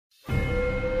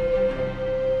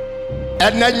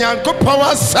And then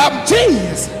Yankopon Sam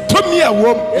Jesus to me a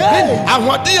womb. I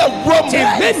want a womb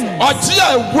or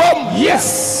dear womb.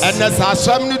 Yes. And as I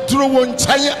swam through one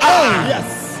China.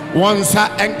 Yes. Once I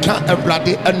encounter a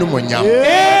bloody anumonia.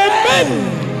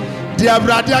 Amen. Dear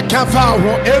brother Kafa,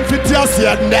 Emphitheas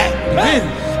and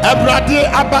a brother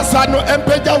Abasano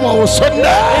Empeja was Sunday.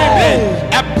 Amen.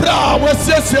 A bra was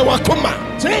yes, Wakuma.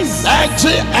 Jesus.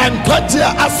 And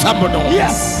Kotia Asamono.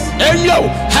 Yes. And yo,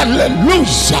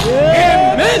 hallelujah.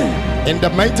 Amen. In the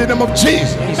mighty name of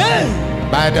Jesus.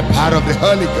 Amen. By the power of the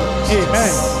Holy Ghost.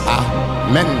 Amen.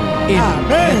 Amen.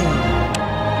 Amen.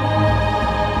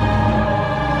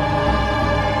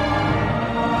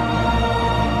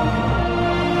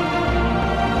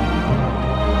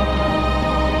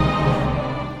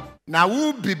 Now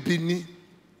who be bini?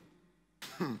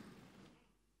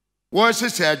 What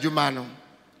is a Jumano?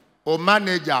 O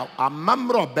manager, a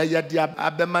mamro beyadia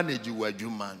abe manager wa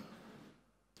Juman.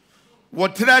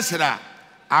 What treasurer?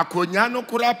 A conyano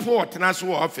kura port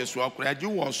naso office wa kura you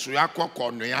was suako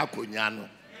kono ya conyano.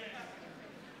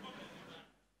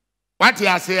 What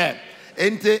you say?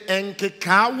 Ente enke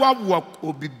kawa wak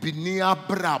obibini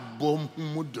abra bom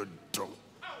mudodo.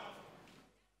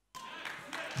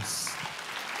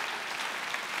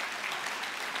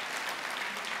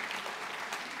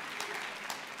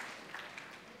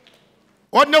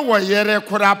 Ono wo yere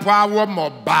kura pa wo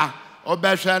moba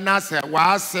obehwe na se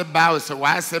wa se ba o se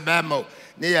wa se ba mo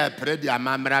ne ya predi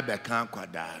amamra be kan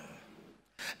kwada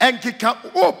enkika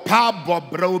o pa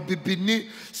bobra obibini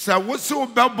se wo se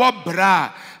obebo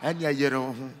bra anya yere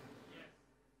ho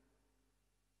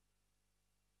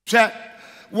che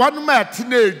wonu ma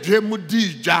tena edwemu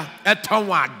di dwa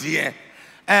eton ade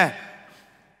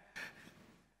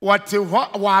what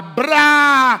wa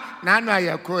bra na no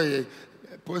ayekoye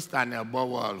poster na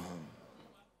wall home.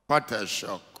 What a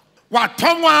shock. What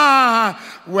tonwa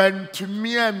went to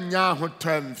me and yahu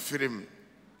term film.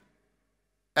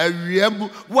 A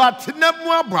reamu what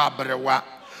nemwa brabrewa.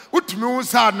 Ut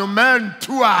musa no man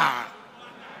tua.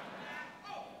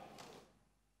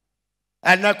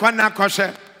 And a kwana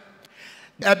koshe.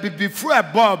 A before a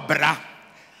bobra.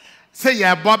 Say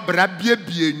ya bobra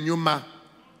bie nyuma.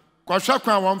 Kosha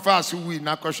kwa one fast we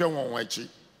na kosha one wachi.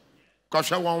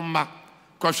 Kosha one ma.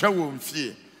 Kosha won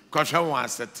fie kosha won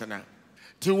asetena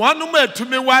ti wonu ma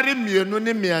tumi ware mienu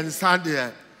ne miensa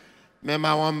de me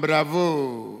ma won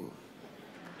bravo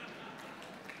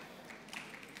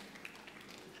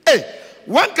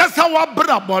wan kasa wa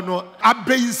brabo no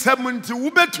abeyisam nti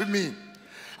wo betumi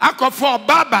akofo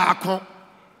baba akon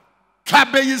twa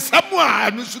beyisam a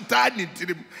anu suta ni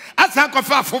tirim asa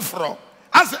akofo afoforo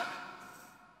asa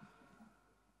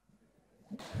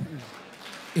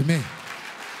amen.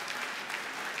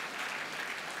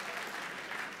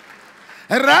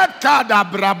 Red card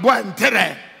abrabo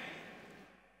entere.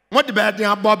 What the bed in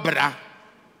bobra?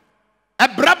 A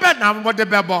brabber now what the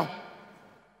bebo?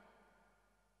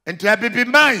 And to be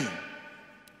mine.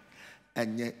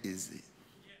 And yet easy.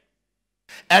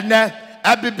 And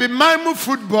I be mine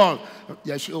football.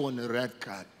 Yes, you on a red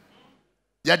card.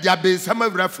 Yet there be some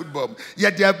of football.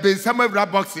 Yet there be some of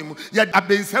boxing. Yet there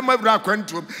be some of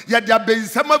quantum. Yet there be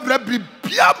some of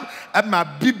bibiam and my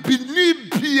bibini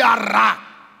piara.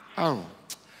 Oh.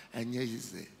 And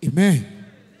yes, amen.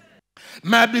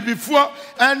 Maybe before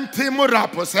and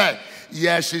Timurapo said,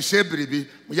 yes, she said, baby,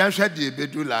 Yasha de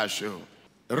Bedula show.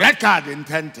 Record in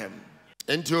tentem.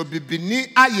 Into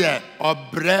bibini aye or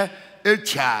bre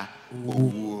echa.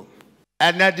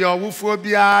 And that your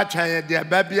woofobia, China, dear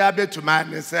baby, I bet to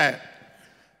man say,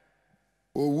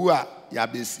 oh,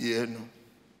 yabisieno.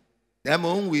 Them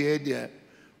own weird, dear.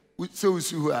 So,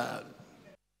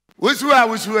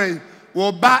 what's way?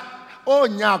 Well, back. Oh,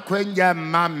 nya kwenye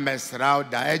mam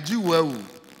mesrauda ejiwewu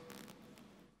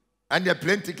and the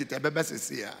plane ticket ebebe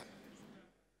sesia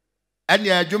and the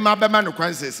adwuma bema no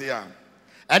kwan sesia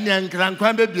and the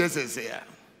nkrankwan be bie sesia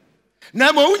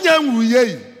na mo unya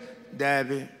nwuye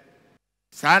dabe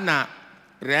sana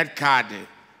red card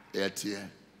etie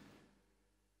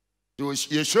to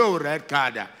you show red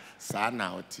card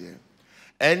sana otie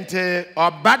ente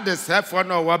obade sefo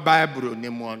no wo bible ni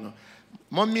mo no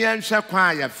Mommy and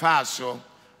Shakwa faso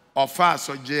or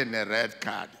faso Jane a red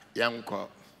card, young cop.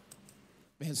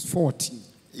 Verse 14.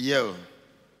 Yo.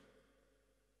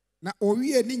 Na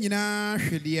owie ni nyina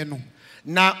hwede no.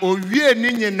 Na owie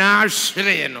ni nyina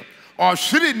hwere no. O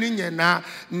hwere ni nyina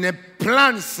ne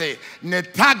plans, ne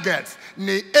targets,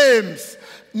 ne aims,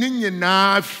 ni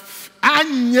nyina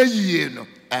anye yie no.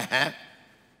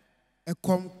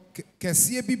 Ekom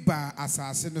kese bi ba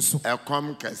asase ne so.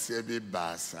 Ekom kese bi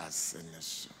ba asase ne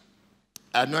so.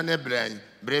 Ano ne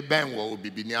breben wo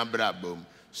bibini abrabom.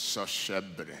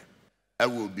 sɔhwɛbrɛ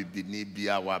ɛwɔ bibini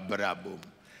bia wabrabom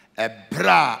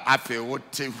ɛbra afi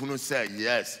wote hunu sɛ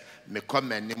yes mekɔ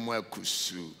m'anim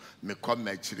akusu mekɔ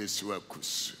m'akyire so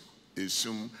akusu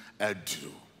esum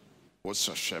aduro wo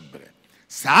sɔhwɛbrɛ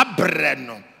saa brɛ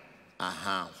no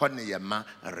hɔ ne yɛma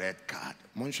red card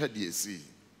monhwɛ deɛ si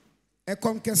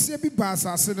ɛkɔm kɛseɛ bi ba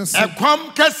asase no so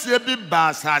ɛkɔm kɛseɛ bi ba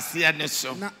asase ne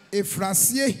so na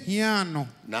efraseɛ hia no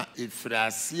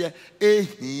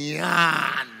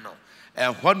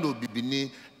ɛhɔ no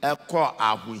bibini ɛkɔ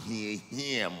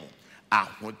ahohiahia mu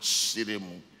ahokyere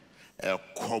mu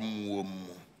ɛkɔm wɔ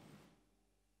mu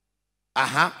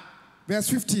verse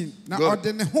 15 na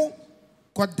ɔde ne ho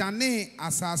kɔdane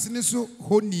asase ne so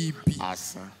hɔni bi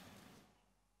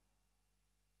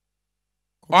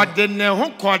ɔde ne ho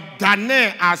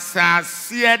kɔdane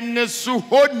asase ne so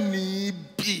hɔni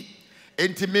bi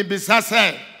enti mebisa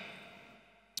sɛ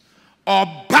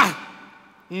ɔba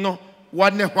no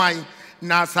wɔne hwan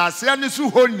na asase ne so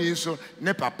hɔni so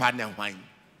ne papa ne hwan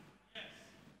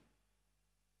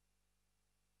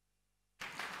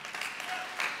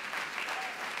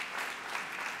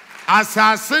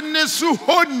asase ne so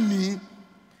hɔni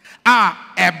a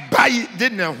ɛbai de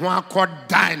ne ho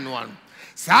akɔdan no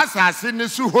saa asase ne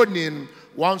so hɔni no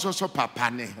wɔn nso so papa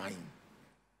ne hwan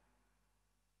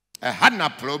ɛha na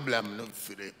problem no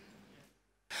fire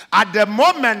at the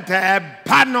moment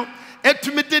ɛba no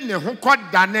etumi de ne ho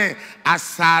kɔdane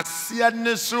asase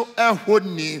ne so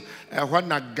ɛhɔni ɛhɔ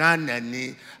na Ghana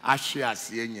ni ahwe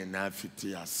aseɛ nyinaa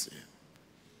fiti ase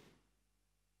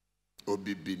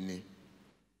obibini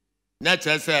na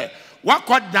kyerɛ sɛ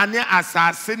wakɔdane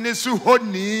asase ne so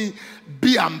hɔni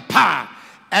bi ampa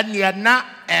ɛneɛ na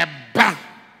ɛba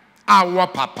a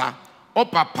wɔ papa o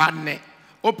papa ne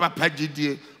o papa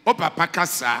gidie o papa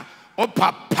kasa o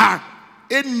papa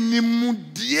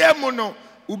enimudie mu no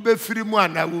ubefiri mu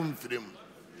ana wumfiri mu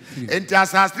enti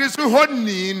asase ne so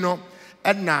hɔni no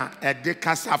ɛna ɛde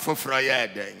kasa foforɔ yɛ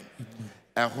ɛdɛn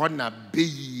ɛhɔ na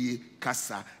beyie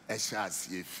kasa ɛhyɛ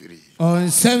aseɛ firi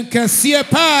ɔnsɛm kɛseɛ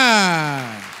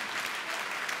paa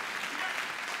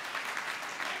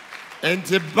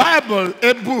enti Bible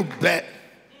ebu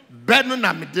bɛ no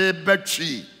na mede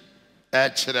bɛtwi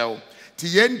ɛkyerɛ wo ti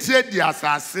yɛntie di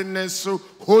asase ne so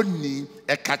hɔni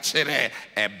ɛka kyerɛ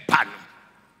ɛba no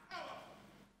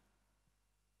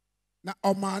na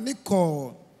ɔmaane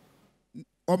kɔ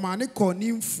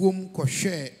ne mfuom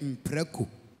kɔhwɛ mprako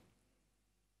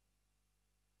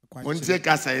Untie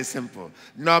kasa is simple.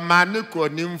 No mani ko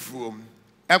nimfuom.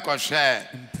 Eko share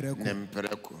ne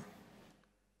mpreko.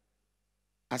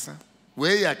 Asa.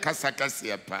 We ya kasa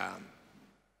kasi pa.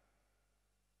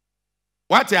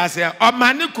 What I say? O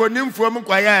mani ko nimfuom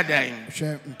kwa ya dan.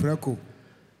 Share mpreko.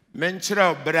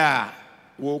 Menchira obra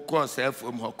wo ko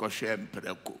sefom ho ko share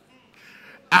mpreko.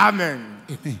 Amen.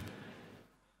 Amen.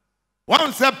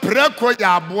 One say preko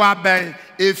ya aboa ben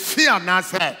efi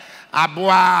anase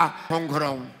aboa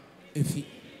hongron. Efi.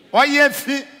 Oye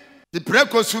fi the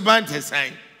preko suban te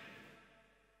san.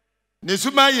 Ne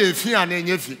suban ye fi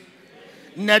anenye fi.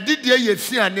 Na didie ye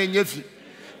fi anenye fi.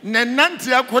 Ne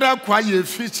nante akora kwa ye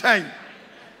fi chan.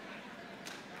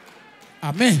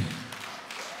 Amen.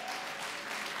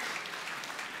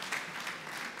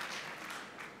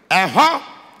 Eho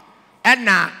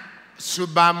ena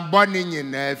suban boni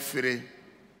nyina afire.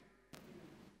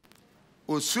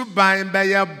 O suban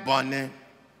beye bone.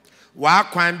 Wa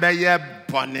kwan beye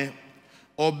bone.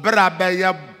 O bra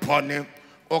beye bone.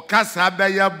 O kasa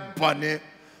beye bone.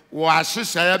 Wa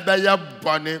hyehyɛ beye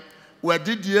bone. Wa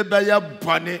didie beye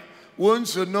bone. Won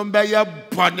so no beye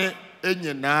bone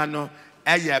enyina no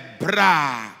eye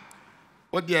bra.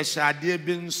 O de hyade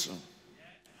bi nso.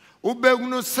 Wo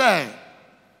behunu sɛ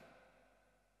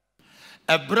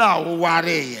ebra wo ware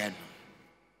ye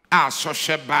a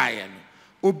sohwe bae no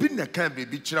obi na kan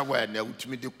bebi kira wa na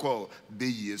utumi de call be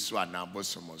yesu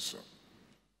anabosomo so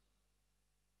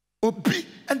obi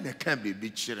na kan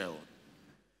bebi kira o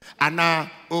ana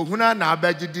ohuna na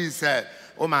abagidi say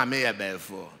o ma me ye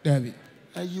befo David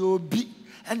ayo obi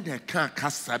na kan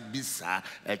kasa bisa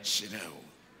e kira o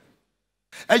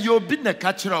ayo obi na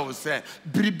ka kira o say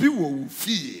biribi wo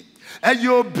fie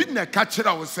ayo obi na ka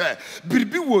kira o say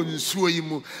biribi wo nsuo yi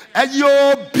mu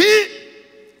ayo obi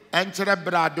entere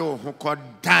brado ho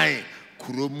kodan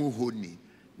kuromu honi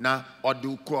na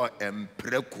ode ko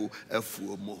empreku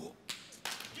afuo mu ho.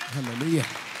 Hallelujah.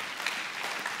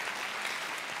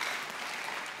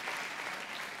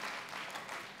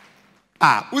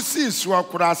 Usi so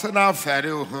akura se na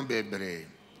afere ho bebre.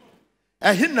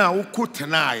 Ehi na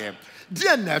ukutena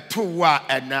de na to wa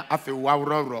ena afi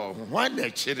wawroro ho hwan na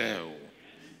kire o.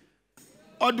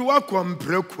 Ode wa ko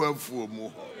empreku afuo mu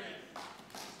ho.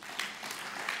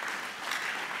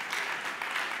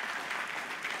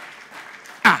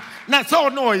 na so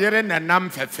no yere na nam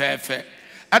fefefe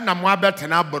na mo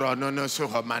abetena boro no so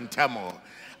ho mantamo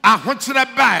ahokyere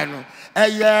bae no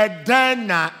eye dan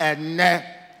na enne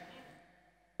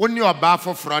oni oba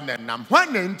foforo na nam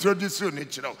when na introduce ni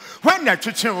kire when na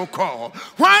twetwe wo call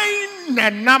when na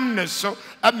nam ne so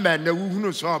ama na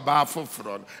wuhunu so oba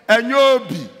foforo enye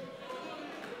obi.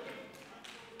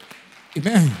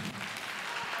 Amen.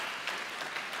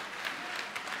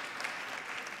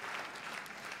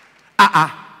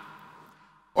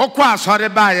 Okwa asore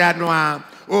ba ya no a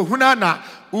ohuna na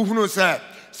uhunu se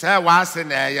wa ase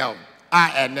na eya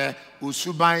ene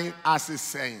usuban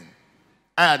asesen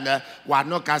ene wa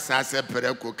no kasa se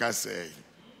pereko kasa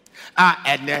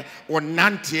ene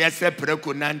onante se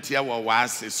pereko nante wa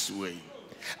ase suwe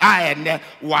ene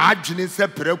wa adwene se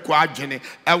pereko adwene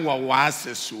wo wa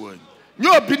ase suwe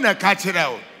nyo obi na ka kire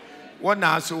o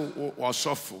wona aso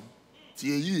osofo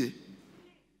tie yie.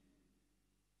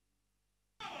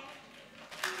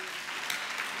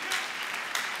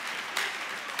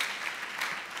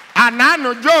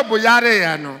 Anano Job yare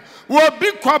ya no wo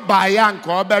bi ko ba ya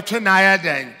nka obetwe na ya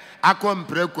den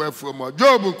akompreko afuomo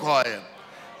Job ko ye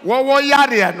wo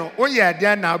yare ya no wo ye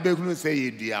den na obehunu se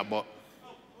ye duabo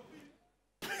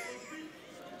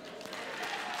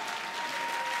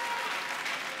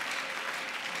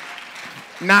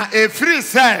na efri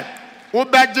se wo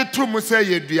beje tum se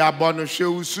ye duabo no hwe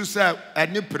usu se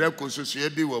ani preko soso e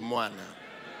bi wo mu ana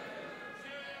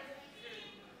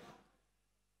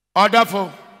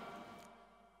odafo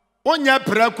Onya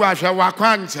preko ahwe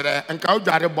wakwa nkyere nka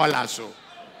odware bola so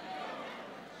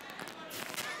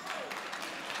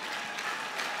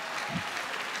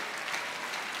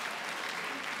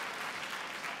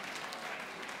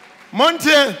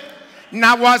Monte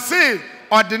na wase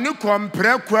odene kom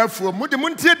preko afuo mu de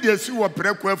monte de esi wo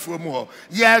preko afuo mu ho.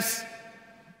 Yes.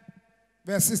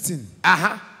 Verse 16.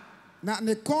 Na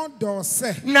ne kondo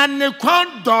se. Na ne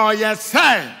kondo ye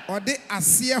se. Ode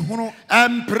asie hono.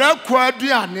 Empreko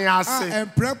aduane ase.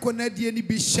 Empreko na die ni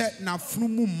bi hye na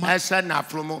frumu ma. Ehye na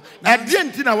frumu. Ede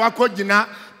nti na wakogina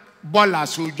bola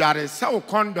so dware se o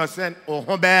kondo se o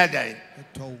ho beeden.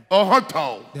 O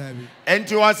hoto.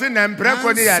 Enti wase na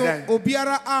empreko ni yaden. So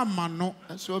obiara ama no.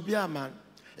 So obi ama.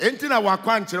 Enti na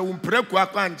wakwankere wo empreko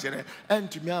akwankere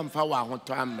entumi amfa wa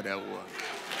hoto amre wo.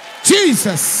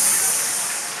 Jesus.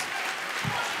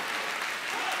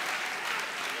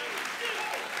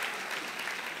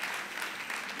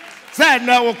 Say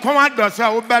na wo komando say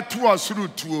wo beto osuru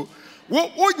tuo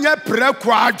wo nya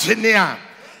preko agene a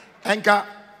enka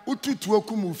ututuo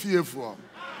kumu fiefo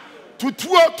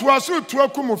tutuo tuosu tuo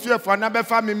kumu fiefo na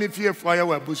befa mimi fiefo ye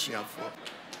wa busuafo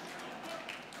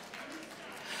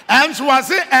enso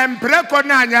wase empreko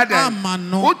na anya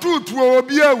den ututuo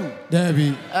obi awu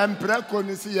David empreko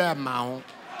ni si ye ma ho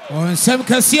on sem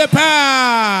kasie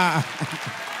pa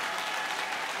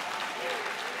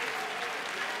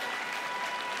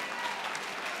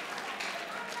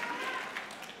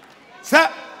Sa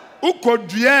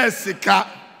ukodua sika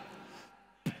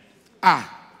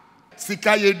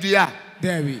sika yedua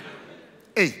David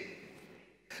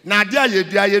na dia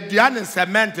yedua ne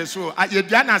cement so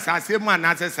yedua na asase mu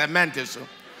anase cement so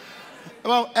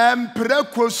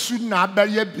empreko su na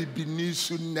abaye bibini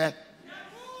su ne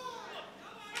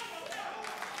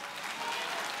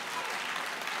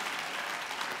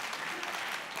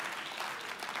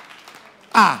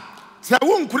se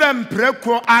wonkura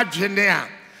empreko adwene a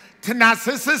tena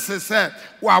sese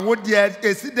wa wodi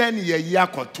esiden ye yi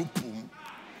akotopum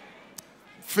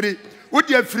free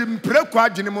wodi free mpreko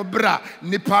adwene mo bra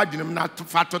nipa adwene na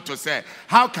fatoto say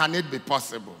how can it be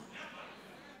possible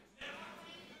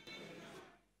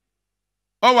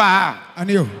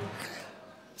anio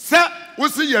se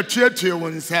wosi ye tuetue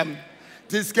wonsem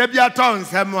tiska bi ato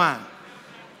nsem a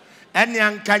ene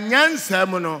anka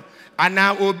nyansem no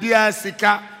ana obia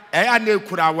sika ana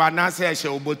ekura wa na se ehye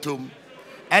obotom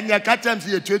and you catch them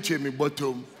see a church me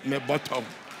bottom.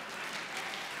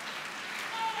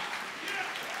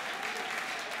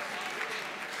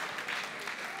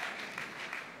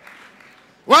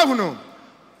 Well,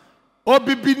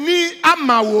 Obibini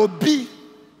ama wobi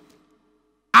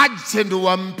agent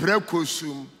one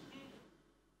prekosum.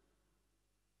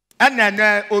 And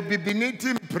then Obibini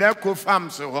tim preko fam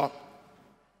so.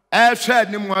 Shared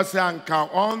him was anka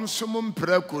on some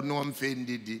preko no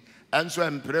offended. And so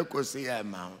empreko say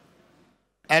ma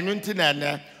enu nti na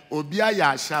ne obi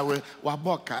aya ahyawe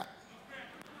waboka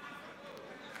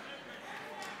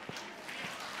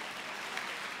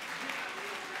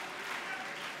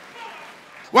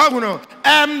wahuno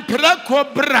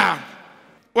empreko bra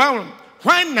wahu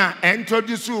when na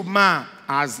introduce ma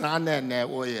azana ne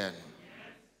oye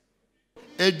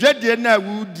Edwede na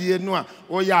wudie no a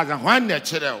oya za hwan na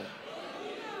kire wo.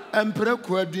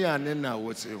 Empreko aduane na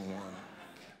wo se ho.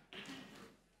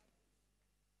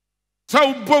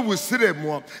 So bo wo sire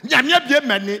mo. Nyame bie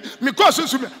mani because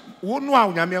so wo no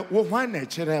a nyame wo hwan na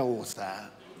kire wo sa.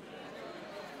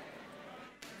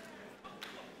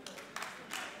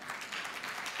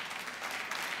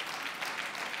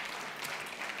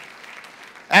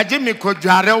 Ejimi ko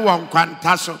dware won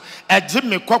kwanta so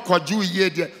ejimi kokoju yie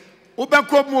de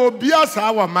ubeko mu obi asa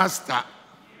wa master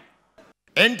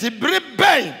enti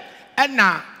breben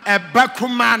ena eba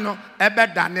kuma no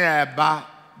ebeda na eba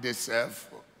de self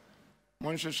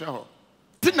mon hwehwe ho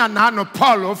tina na no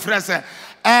Paul ofrese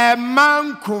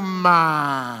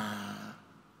mankuma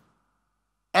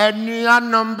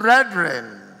enuanom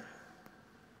brethren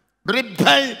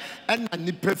breben ena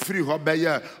ni pefri ho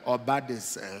beye oba de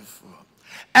self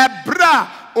Ebra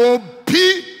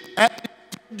obi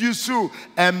disu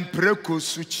empreko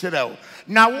su kyerɛw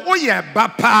na wo ye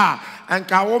bapa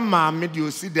anka wo maame de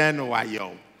osi den no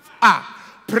wayo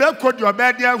preko de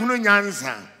obede ahunu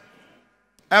nyansa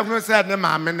ehunu se ne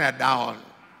maame na da hon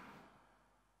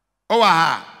o wa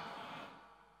ha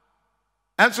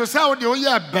enso se wo de wo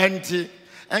ye benti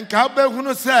anka wo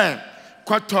behunu se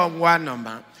kɔtɔn wa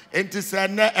noma enti se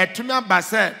ne etumi aba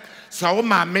se so wo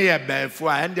maame ye befo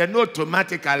and then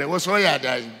automatically wo so ye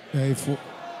dan befo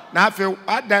na fe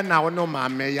adan na wo no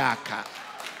maame ya aka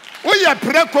wo ye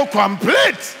preko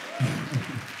complete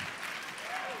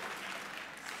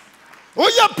wo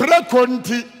ye preko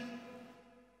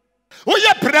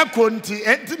nti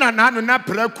enti na nanu na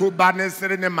preko ba ne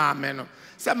sere ne maame no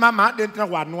se mama de ntra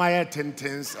wa no aye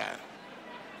tenten sa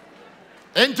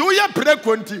enti wo ye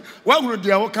preko nti wa hunu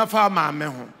de wo ka fa maame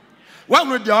ho wa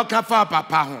hunu de wo ka fa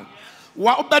papa ho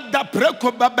wa obeda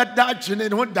preko babeda chine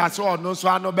ho da so no so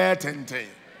ano be tenten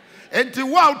enti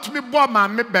wa utumi bo ma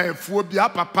me baefuo bia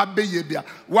papa beye bia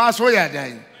wa so ye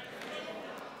dan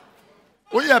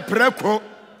o ye preko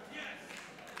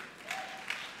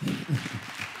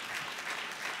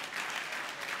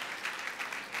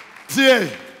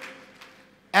tie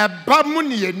eba mu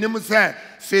ne yenim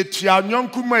se tua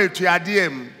nyonku ma etuade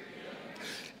em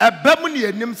eba mu ne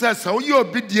yenim se o ye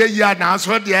obi die ya na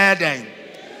so de dan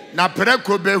na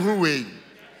preko behu we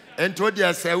ento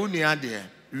de se unua de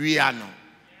wia no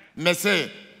me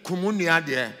se kumunua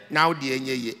de na wo de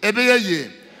enye ebe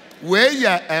ye we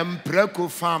ye empreko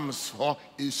farms ho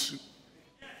esu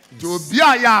to obi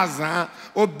a ya azan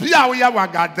obi a wo ya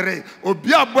wagadre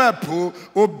obi a bo epo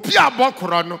obi a bo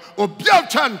koro no obi a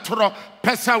twantoro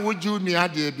pesa wo ji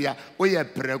unua de bia wo ye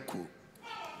preko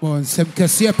bon sem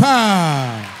kese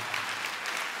pa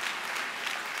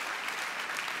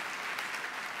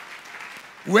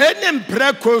when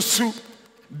preko su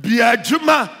bia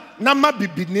juma na ma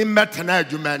bibini metana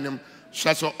adwuma nim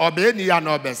hwe so obe ni ya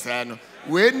na obese no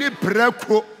we ni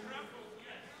preko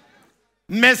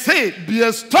mese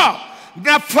bia store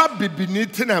na fa bibini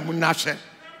tena mu na hwe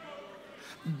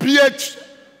bia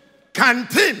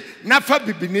canteen na fa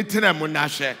bibini tena mu na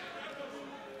hwe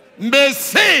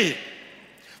mese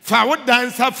fa wo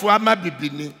dansa fo ama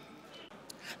bibini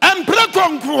empreko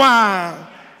nkwa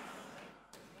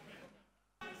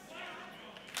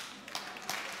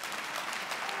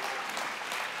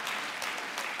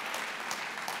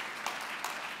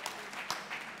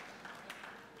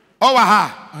Owa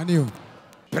ha anio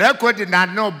preko di na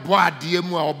no bo ade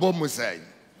mu a obo mu sai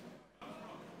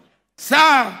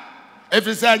sa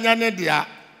efisa nya ne dia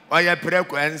oye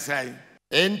preko ensai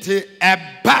enti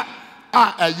eba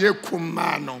a aye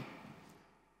kuma no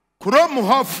krom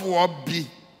hofo bi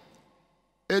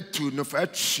etu no fa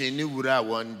twe ni wura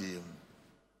one day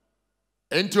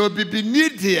enti obibi ni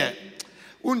de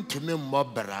untumi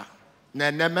mmobra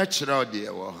na na ma kire ode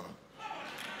wo ho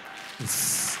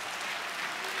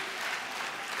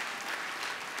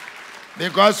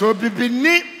because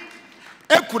obibini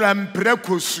ekura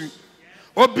mpreko su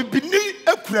obibini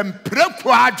ekura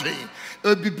mpreko adwen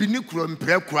obibini kura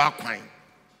mpreko akwan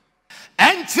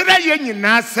enkyere ye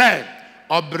nyina se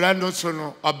obra no so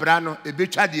no obra no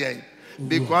ebetwa de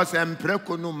because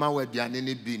mpreko no ma waduane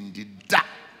ne bindi da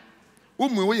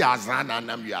umu wo ya azan na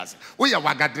nam yas wo ya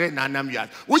wagadre na nam yas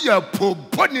wo ya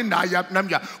poboni na ya nam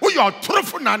ya wo ya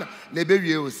otorofo na na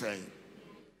bewie wo sai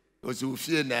osu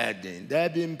fie na den da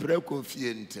bi mpreko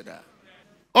fie ntira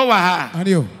owa ha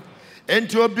anio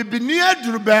enti obibini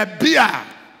aduru ba bia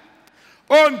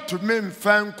ontumi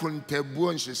mfan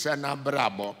kuntabuo nhese na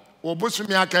brabo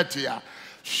obosumi akatia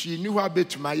hwini ho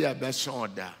abetuma ya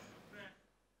besonda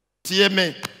tie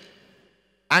me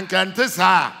ankante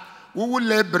sa wo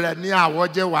lebra a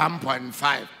woje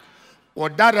 1.5 o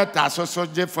director so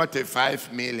je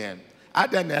 45 million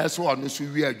ada na eso ono so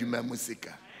wi adwuma mu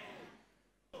sika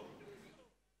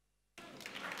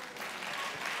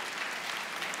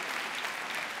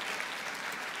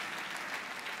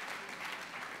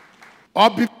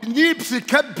Obibini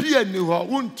sika bia ni ho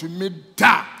wontumi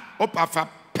da opafa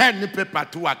pen paper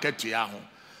to akatua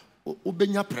ho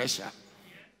ubenya pressure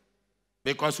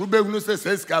because ubehunu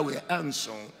say sika we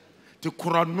anso ti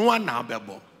krono na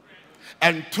abebo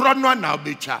entrono na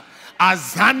obecha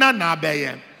azana na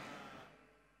abeye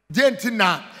denti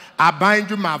na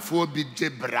abanjumafo bi je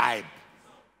bribe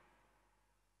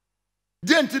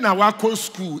denti na wako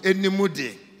school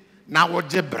enimude na wo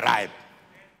je bribe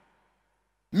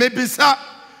maybe sir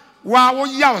wow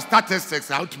your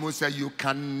statistics out to say you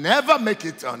can never make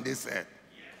it on this earth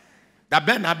that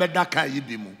ben abeda kan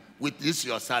yibimu with this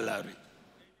your salary.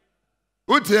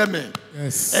 What hear me?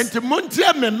 Yes. And to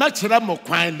muntia me machira mo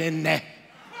kwan ne.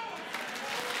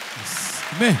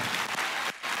 Amen.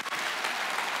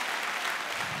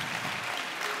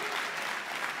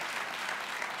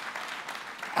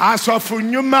 Aso fu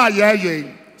nyuma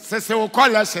ye sese wo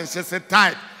collection sese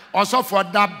type also for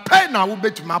that pen na wo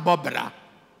betuma bobra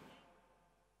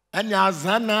ene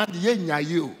azana de yenya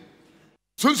yo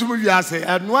sunsumu wiase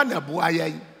eno na bo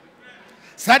ayen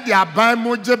said the aban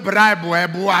mo je bribe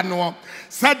ebo ano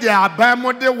said the aban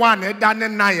mo de one e da ne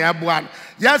na ye ebo an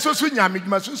yeso so nyame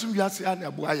dwuma sunsumu wiase ana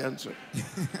ebo ayen so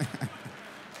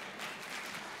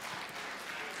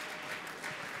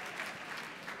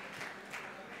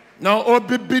no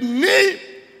obibini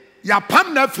ya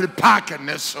pam na free park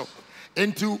ne so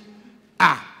into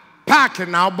park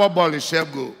na obobol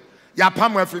shego ya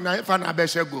pam afri na fa na be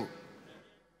shego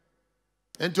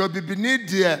into obibini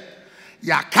de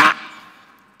ya ka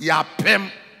ya pem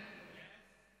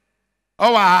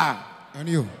owa and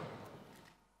you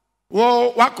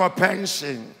wo wako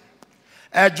pension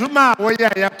ejuma wo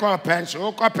ye call pension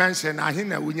wo call pension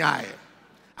ahina wunyae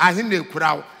ahina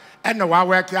kurawo ene wa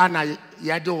work ana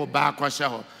ye de wo ba akose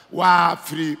ho wa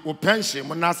free wo pension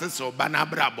mo na sese wo ba na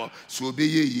brabo so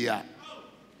obeye yi a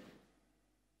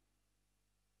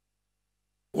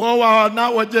wo wa na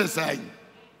wo je sai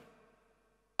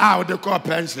wo de call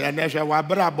pension ene hwe wa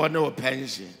brabo ne wo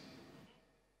pension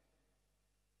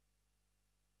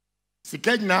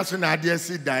sikaj na so na ade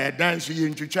si da e dan so yi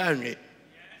ntwitwa anwe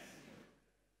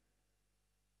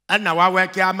ana wa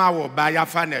work ama wo ba ya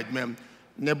fa na adwam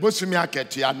ne bosumi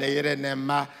aketua ne yere ne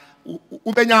ma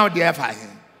ubenya wo de fa he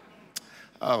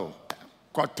oh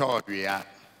kotoria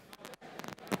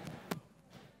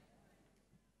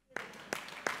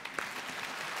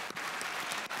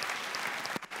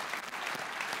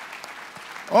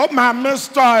oh my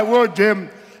mister wo jem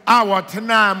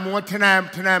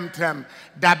tenam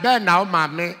da ben na o ma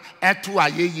me eto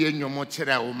ayeye nyomo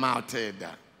kire o ma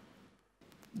oteda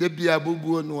de bia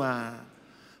bubuo no a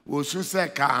wo su se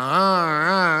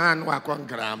ka no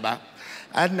akonkramba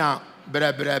ana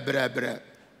bre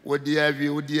wodi awi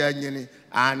wodi anyini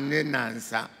ane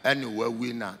nansa ene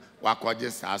wawi na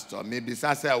wakoje sasto maybe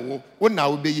sase wo na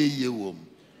wo beyeye wo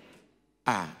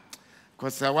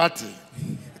kosawati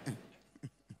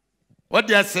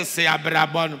wodi asese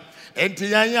abrabon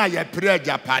enti yanya ya pre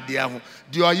japade ho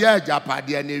de oya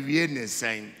japade na wie ne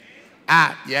sen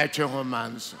ye twe ho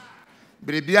manso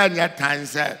brebia nya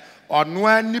tanse ono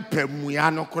ani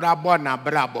pamua no kora bo na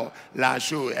brabo la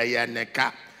show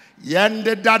eyeneka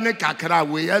yende dane kakra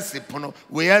we yesipono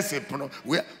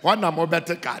we wana mo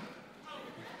beteka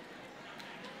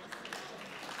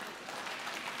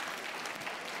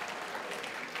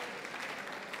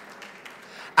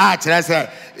chere say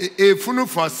efunu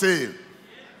for sale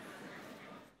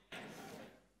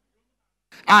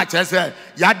chere say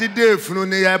yadede efunu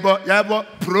ne yebo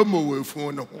promo we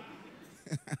efunu no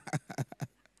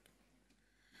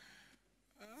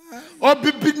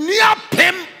obibinia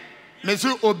pem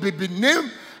mesu obibinim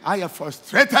I am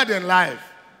frustrated in life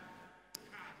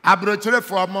abrochire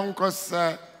for monkos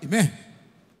amen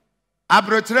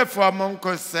abrochire for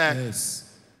monkos yes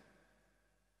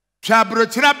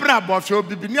Chabrochira brabo so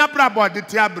bibinia brabo de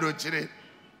ti abrochire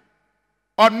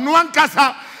onu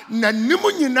ankasa na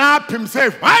nimu nyina pem say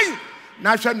why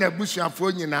na hwe na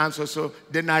busuafo nyina nso so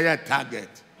de na ya target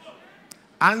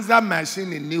answer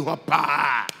machine ni ho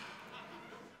pa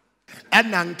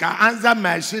enanka answer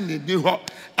machine ni ho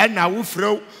ena wo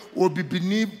frɛ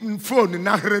obibini phone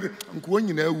na here nko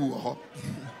nyina awu ho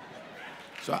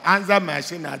so answer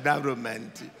machine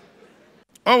adavroment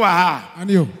ha and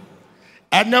you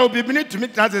and now obibini to me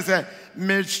say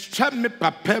me hwa me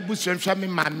papa busu hwa me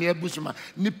mame busuma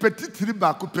ni petitiri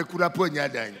ba ko pekura po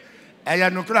nya dan eya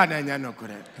nokura na nya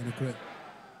nokura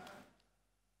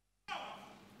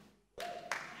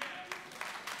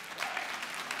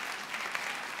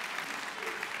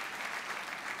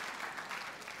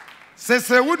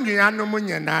Sese wunua mu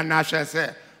nyina na hwe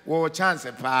se wo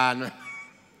chance pa no.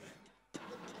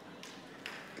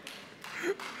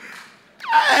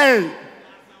 Hey!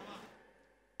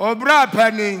 Obra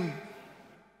Penny.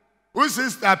 Who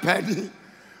sister Penny?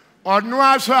 Or no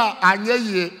asha anye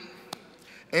ye.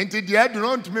 Enti de do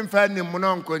not me fa ni mu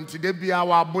no nko enti de bia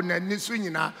wa bo na ni so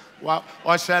nyina wa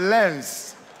o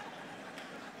lens.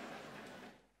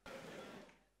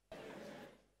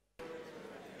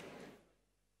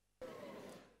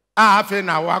 Afi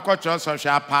na wa ko cho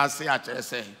social pass a kire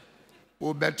say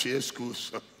wo betwe school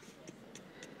so.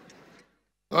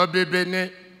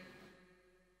 Obibini.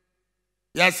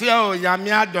 Yes, yo, Yami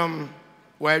Adom,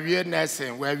 where we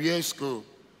nursing, where we school,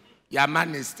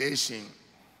 Yamani station.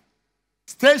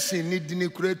 Station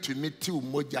need create to me 2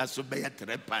 moja so be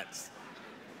 3 parts.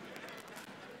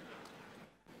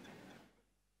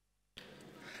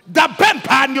 Da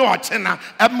pempa ni ochena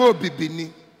emo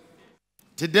bibini.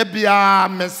 Today bia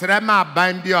mesrema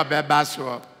ban bi obeba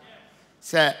so.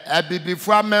 Say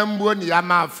before membo ni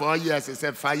yama 4 years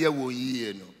say fire wo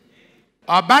yie no.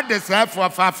 Oba de say for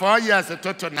 4 years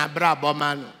toto na bra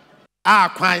boma no.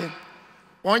 Kwan.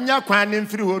 Onya kwan ni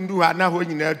mfiri hondu ha na ho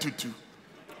nyina tutu.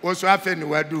 Oso afa ni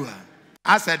wadu ha.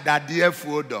 Asa dade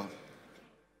afuo do.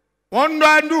 Ondo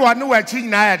andu ho ne wachi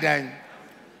nyina ya dan.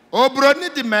 Obro ni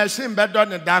di machine bedo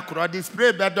ne dakro, di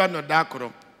spray bedo no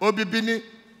dakro. Obibini.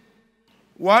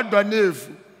 What do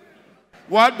nefu?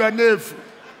 What do nefu?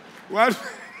 What?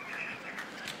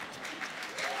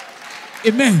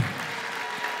 Amen.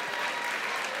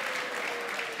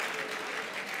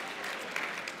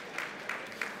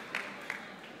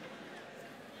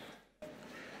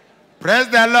 Praise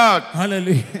the Lord.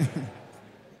 Hallelujah.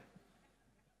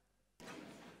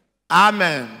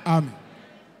 Amen. Amen.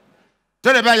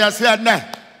 So the Bible says, "Ne,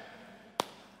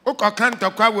 uko kanto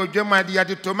kwa wojema di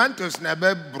adi tomatoes na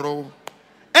be bro.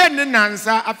 Eni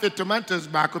nansa afi tomatoes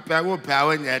ba ko pe wo pe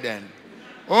awanya den.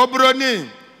 Obro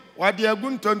ni wadi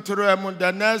agun tontoro emu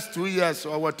the next 2 years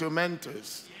or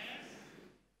tomatoes.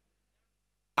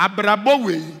 Abrabo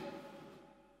we.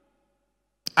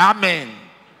 Amen.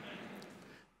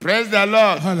 Praise the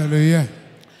Lord. Hallelujah.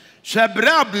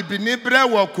 Shebra bibini bre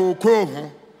wo koko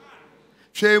ho.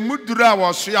 Hwe mudura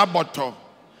wo so aboto.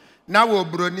 Na wo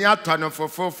broni atono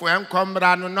fofofo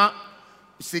enkomra no na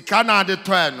sika na de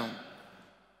to eno.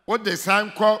 Wo de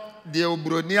sanko de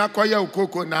obroni akoye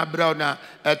okoko na bra na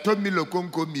eto milo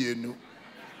konko mienu.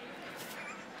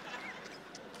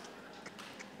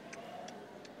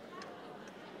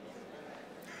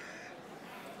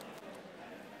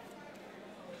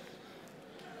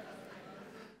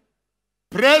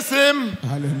 Praise him.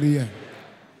 Hallelujah.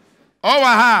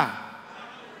 Owaha.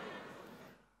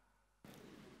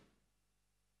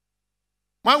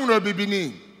 Mawuno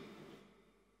bibini.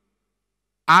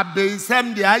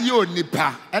 Abeisem de ayo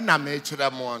nipa ena me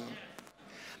kire mo no.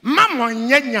 Mamo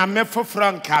nye nyame foforo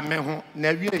nka me ho na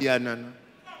wie ya no no.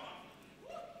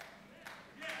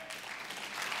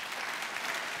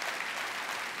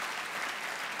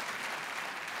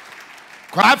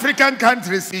 Kwa African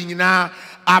countries nyina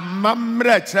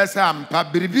amamra kyeresa ampa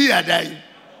biribi ya dai.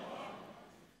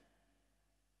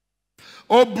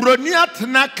 Obroni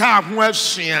atena ka ho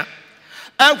asua.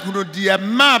 Ehunu de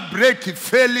ma break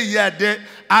fail ye de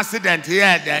accident ye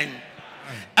dan.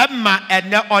 Emma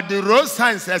ene or the road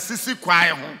signs asisi kwai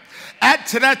ho.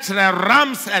 Akyerɛkyerɛ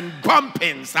ramps and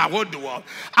bumpings ahodoɔ.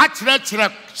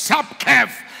 Akyerɛkyerɛ sharp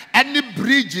curve any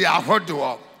bridge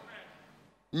ahodoɔ.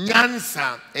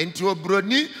 Nyansa enti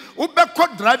obroni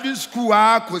ubekɔ driving school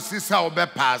a kosisa obe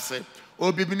pass.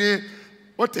 Obibini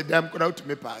what them kora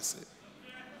utumi pass.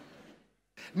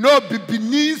 No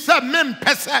bibini sa mem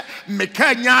pese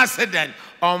meka nya accident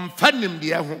on fanim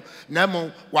de ho na mo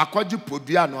wakɔgye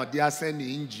podua na ɔde asen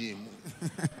ne engine mu.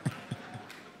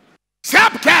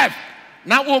 Sharp curve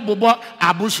na wo bobo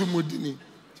abusumudini.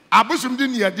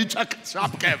 Abusumudini ya di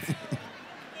sharp curve.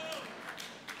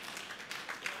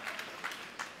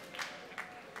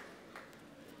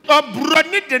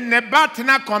 Obroni de ne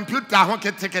batna computer ho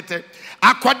ketekete.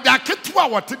 Akoda ketua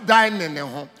wote dan ne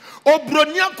ho.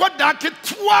 Obroni akoda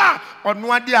ketua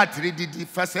ono ade atredidi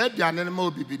fasa aduane no ma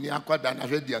obibini akoda na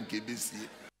hwedi ankebesi.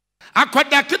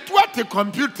 Akoda ketua te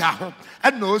computer ho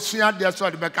e na osua de so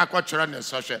de beka kwotwere ne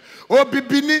so hwe.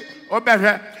 Obibini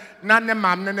obehwe na ne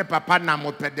mam ne papa na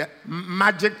mopede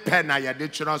magic pen aye de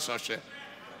twere so hwe.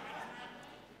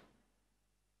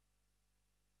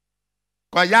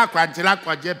 Koya kwantila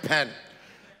koje pen.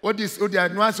 Odis odi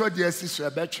anwa so de asiso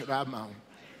ebe twere ama ho.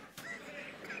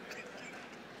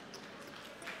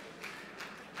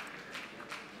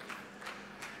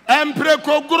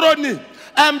 Empreko groni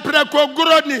empreko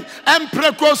groni,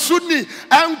 empreko suni,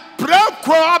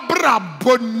 empreko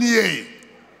abrabonie.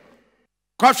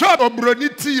 Kwasho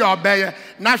obroniti obeye,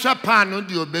 nasha pano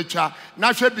di obecha,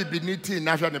 nasha bibiniti,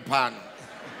 nasha ne pano.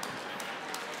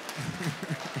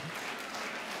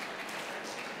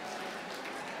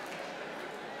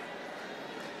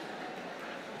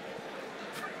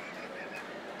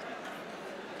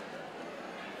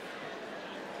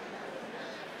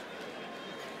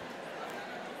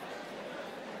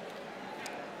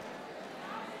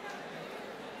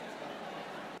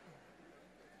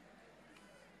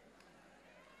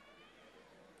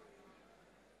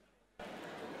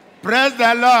 Praise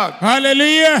the Lord.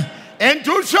 Hallelujah. And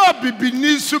to show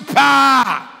bibini super.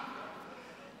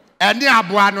 Any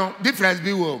abuano difference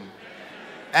be wom.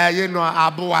 You know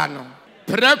abuano.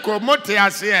 Preko mote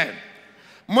asye.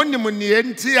 Moni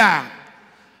entia.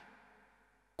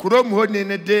 Kurom honi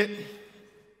ne de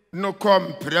no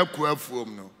kom preko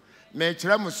afuom no. Me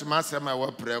kira musuma sema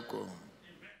wa preko.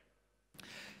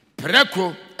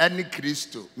 Preko ani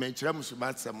Kristo. Me kira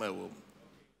musuma sema wo.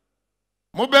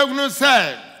 Mo begunu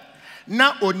say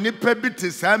na onipa bi te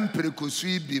sampre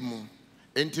kosu bi mu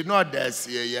enti no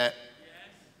dasie ye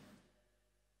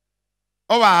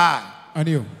owa ha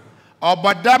anio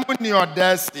obodam ni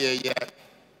odasie ye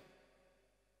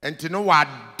enti no wa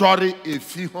dore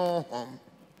efi honhom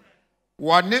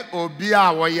wone obi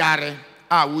a wo yare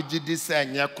a wugidi se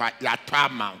nye kwa yato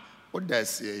ama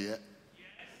odasie ye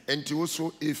enti wo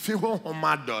so efi honhom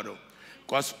adoro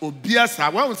cause obi asa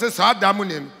won se sa adam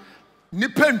ni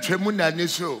pentwemu na ni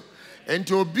so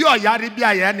enti obi o yare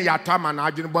bia ye ne yatama na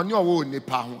adwene bone o wo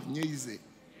nipa ho nye ize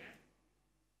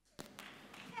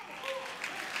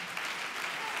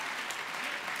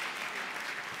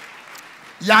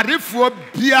yarefuo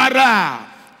biara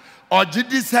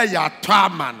ogidi se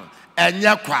yatama no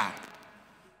enye kwa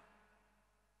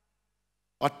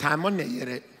otamo ne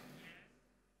yere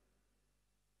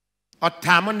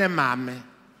otamo ne mame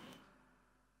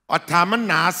otamo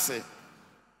na ase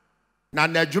na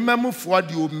najuma mufo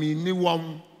de omini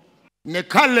wom ne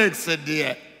colleagues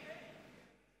de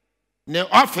ne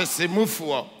office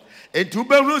mufo enti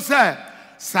ubehuru se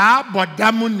saa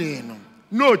bodam ni no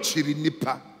no chiri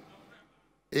nipa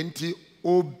enti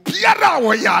obiara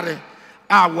wo yare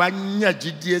a wanya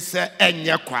gidie se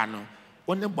enye kwa no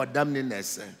one bodam ni na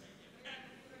ese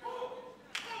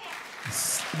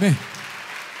amen.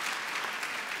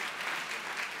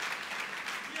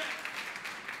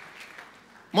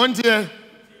 Montie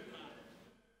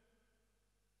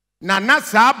na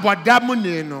sa bodam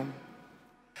ni no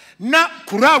na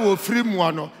kura wo firi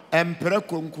mu no empre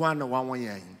konku ana wanwo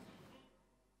yan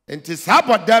enti sa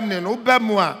bodam ni no ba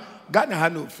mu a Ghana ha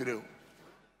no firi o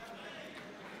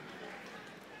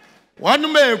wonu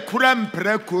me kura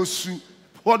empre kosu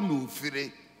ho no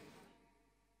firi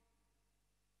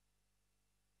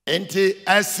enti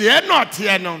asie no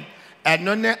tie no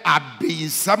eno ne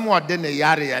abisam ode ne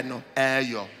yare no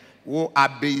eyo wo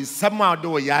abisam ode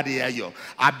wo yare eyo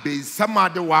abisam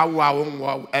ode wa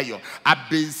wo eyo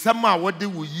abisam ode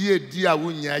wo yie di a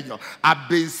wo nya eyo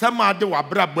abisam ode wa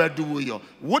brabo ade wo yo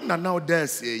wo na ode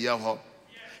asie ye ho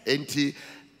enti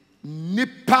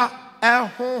nipa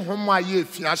ehonhom aye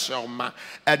fia shoma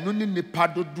eno ne nipa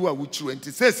dodo a wo chiwo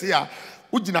enti sese ya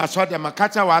ujina so de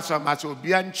makacha wa so ma so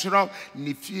bia nchiro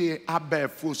ni fie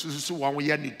abefo susu won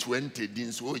ye ni 20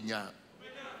 din so onya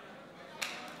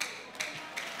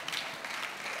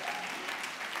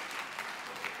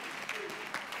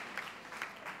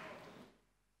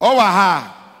over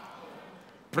ha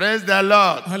praise the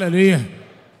Lord Hallelujah.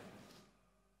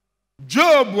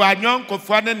 Job anyon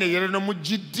kofo ne yere no mu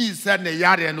gidi se ne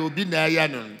yare na obi na eye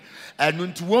no enu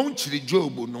nti won chiri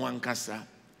Job no ankasa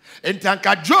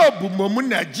entanka Job momu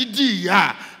na gidi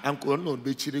ya anko no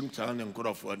be chiri ntan ne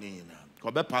nkorofo ne nyina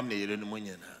ko be pam ne yere no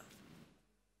nyina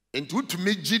enti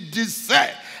utumi gidi se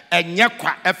enye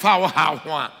kwa efa wo ha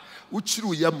ho a uchiri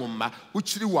wo yamma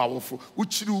uchiri wo awofo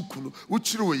uchiri ukunu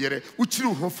uchiri wo yere uchiri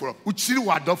wo hoforo uchiri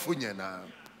wo adofo nyina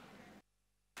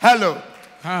hello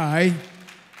Hi.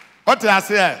 What I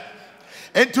say?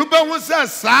 And to be who says,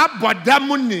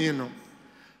 Sabodamuni, no.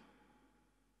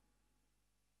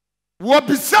 What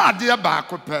beside dear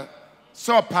Bacope?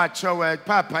 So patcho way,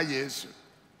 Papa, yes.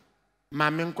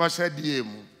 Mammy Cosa diem.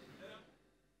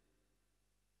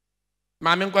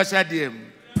 Mammy Cosa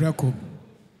diem. Preco.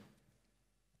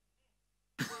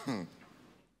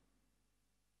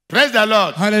 Praise the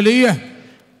Lord. Hallelujah.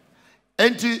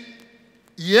 And to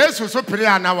yes, so pretty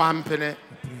an hour penny.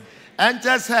 And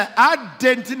just say, I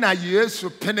didn't know yes,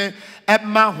 penny at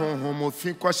my home of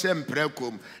Fincosem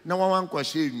Precum. No one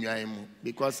question you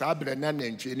because I bring an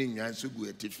and training you so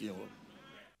good if you.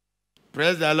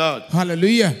 Praise the Lord.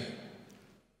 Hallelujah.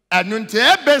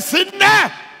 Anunte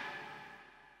besine.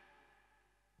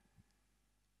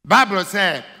 Bible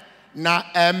say na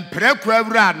empreku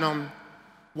awuranom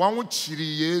won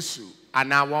chiri Yesu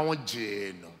ana won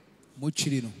je no. Mo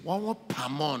chiri no. Won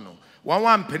pamo no. Won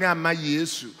ampene ama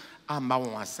Yesu ama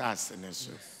won asase ne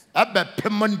so. Ebe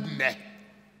pemone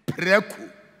preku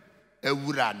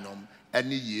awuranom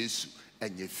ani Yesu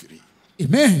enye firi.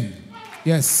 Amen.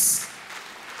 Yes.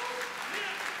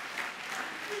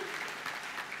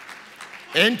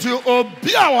 Enti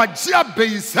obi a wagye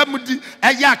abeyisam di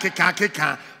eya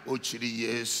keka o chiri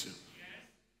Yesu.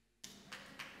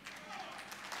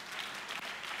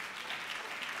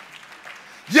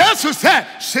 Yesu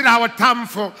said, "Shira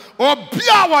watamfo obi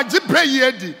a wagye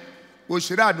beye di o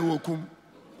shira no okum."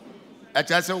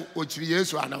 Echa se o chiri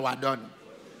Yesu ana wadon.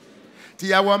 Ti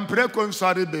ya wampre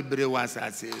konsori bebre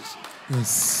wasase Yesu.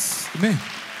 Yes. Amen.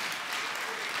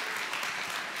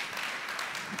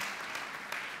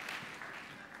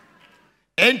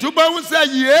 Entuba wu say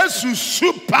Yesu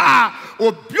super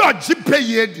obi ogye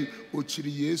beye di o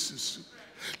chiri Yesu su.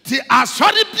 Ti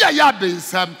asori bia ya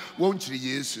bensam won chiri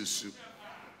Yesu su.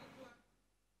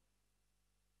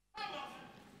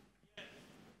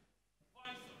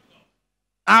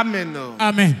 Amen.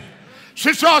 Amen.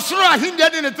 She saw Sura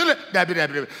Hindia in the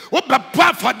tele. What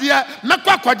papa for dear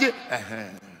Macquaquaji?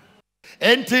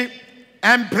 Enti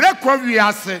and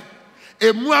Brequariase, a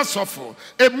muasofo,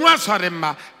 a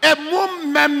muasarema, a more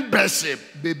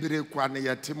membership, baby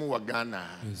Quania Timu Wagana.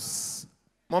 Yes.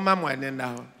 Mama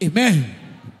now. Amen.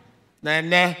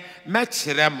 Nene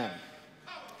Mechiremo.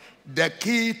 The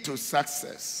key to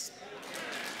success.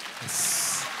 Yes.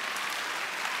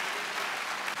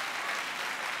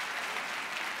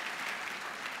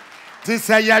 To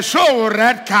say you show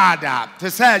red card.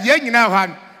 To say you know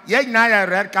one, you know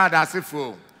red card as if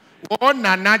you. Oh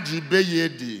nana jibe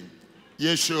yedi,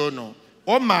 ye show no.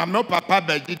 Oh mama papa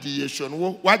begi di ye show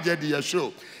no. What je di ye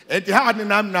show? And the hard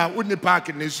name na uni park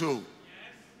in the show.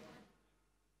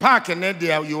 Park in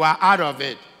there, you are out of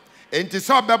it. And to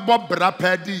so be bob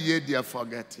brapedi ye dear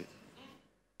forget it.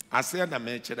 I say na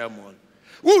me chere mo.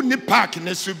 Who ni park in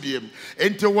the subiem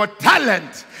into what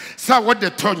talent, so what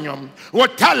the tonium,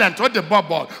 what talent, what the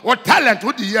bubble, what talent,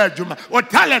 what the year juma, what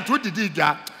talent, what the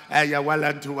diga, aya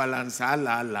walan to walansa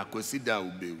la consider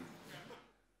ube.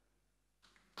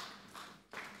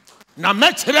 Na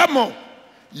metremo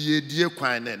ye die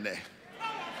kwanene.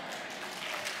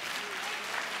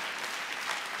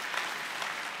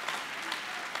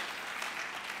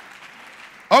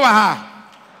 Owa ha.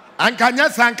 Ankanya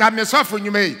sanka me sofo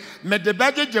nyume me de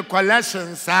beje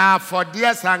collections for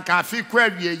dear sanka fi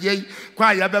kwawie ye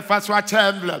kwa ya be fa so a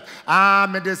envelope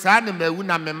me de sa ne mawu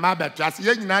na me ma betras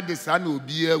ye nyina de sa na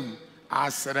obi awu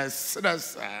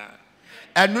asresres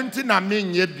enu nti na me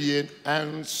nye bie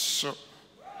enso.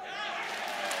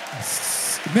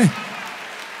 Amen.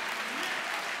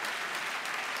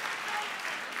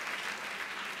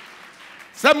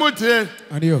 Samuti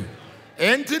Adio.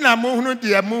 Enti na muhunu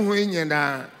de muhu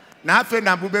nyina na afe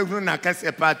na bubehunu na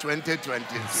kase pa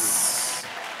 2022.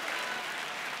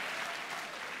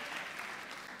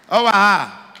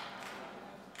 Owa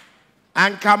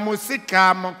anka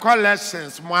musika mo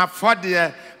collections mo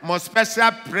afode mo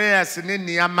special prayers ni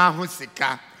niama ho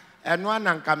sika eno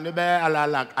ananka me be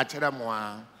alala akere mo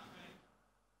a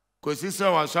kosi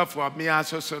so wasofo me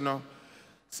asoso no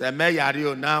se me yare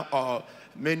o na o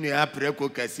menu apreko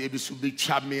kase bi su bi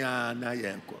twa me na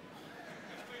yenko.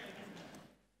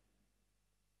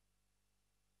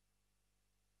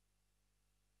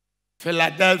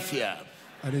 Philadelphia.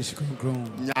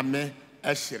 Nyame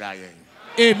eshira yen.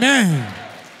 Amen.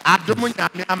 Adom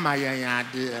nyame ama yen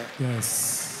ade.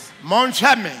 Yes.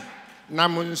 Monhwe me na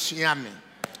monsua me.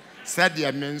 Said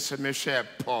ye me nso me hwe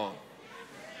Paul.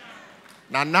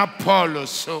 Na Paul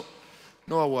so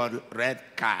no word red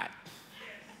card.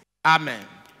 Amen.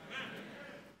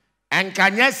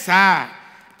 Enkanye sa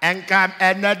enka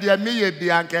enade me ye bi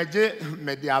ankaje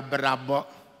me dia brabo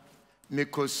me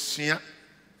kosua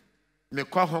me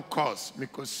kwa ho course me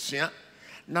kosua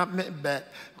na me be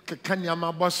kekanya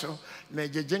maboso me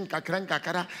jeje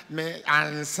nkakra me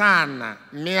ansana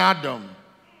me adom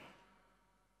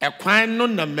ekwan no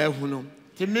na mahunu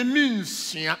ti me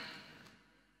minsua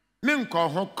me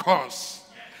nkọ ho course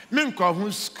me nkọ ho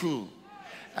school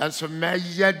and so me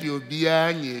ya di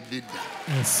obia nye dida.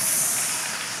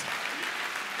 Yes.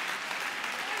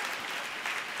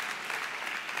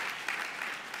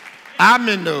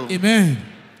 Amen. Amen.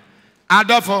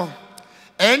 Adofo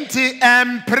enti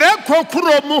empre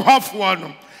kokuro mu hofo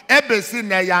no ebesi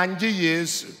na yanje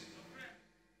Yesu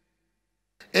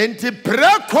enti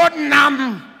preko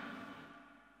nam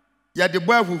ya de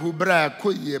boy who bra ko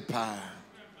ye pa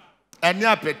any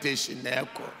petition na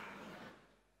eko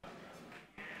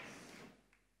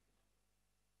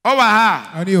owa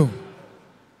ha Anio.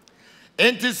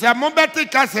 enti se mo beti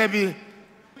kase bi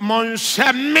mon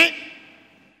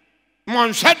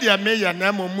hye dia me ya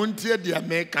na mo muntie dia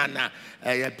me kana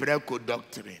ye preko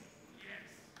doctrine.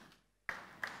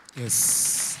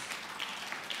 Yes.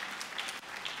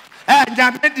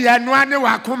 Nyame dia no ane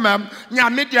wakomam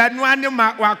nyame dia no ane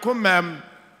wakomam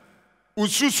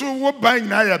ususu wo ban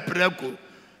na ya preko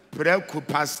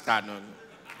pastor no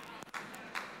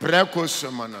preko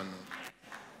somono no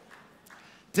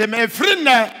te me free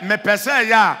na me pese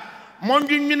ya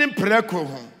mondwinwini preko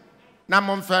ho na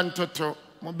momfa ntoto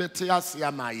mo beti ase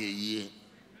ama yeye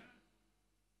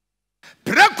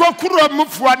preko kuro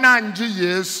mufo na anje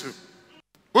Yesu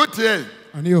otie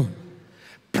Anio.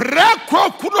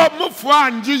 preko kuro mufo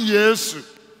anje Yesu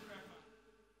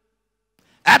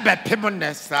ebe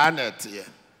pemone sanete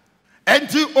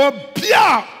enti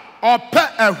obia ope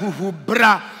ahuhu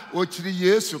bra ochiri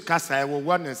Yesu kasa ewo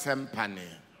wone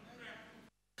sempane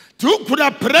tu kura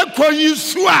preko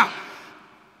yisua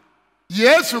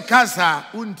Yesu kasa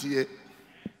untie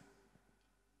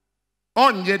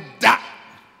onye da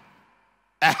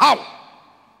how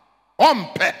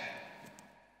ompe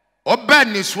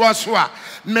obani soa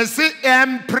mesi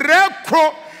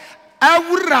empreko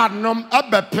awuranom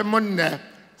abepem ne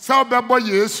se obebo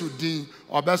Yesu din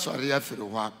obesore afiri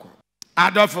ho akọ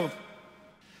adofo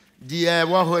die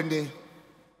wo honde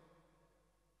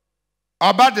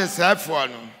oba de sefo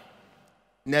no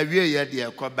na wie ye de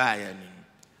ekoba ya ni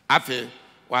afi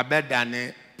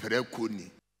wabedane preko ni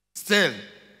still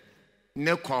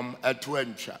ne kom atu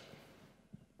antwa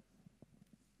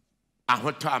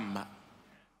ahoto amma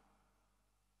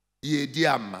ye di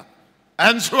amma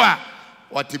enso a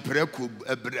wati preko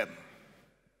ebrem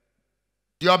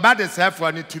your body self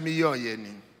one to me your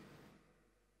yeni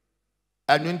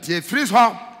anuntie free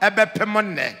ho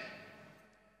ebepem ne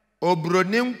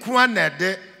obroni nko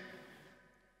anede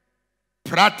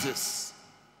practice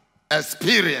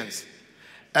experience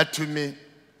atumi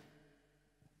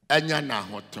anya na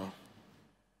hoto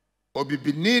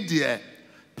obibi need ye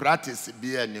practice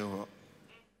bi ani ho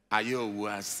aye owu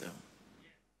asem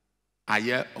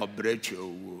aye obreche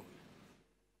owu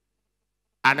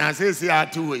anasesi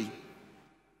atuwe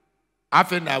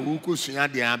afena wuku suya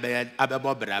de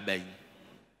abebo brabai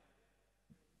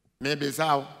maybe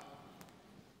sao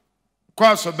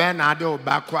course be na ade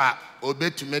obako a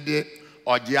obetume de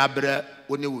oje abre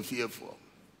oni wufiefo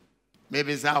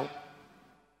maybe sao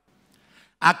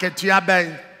aketua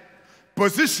ben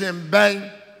position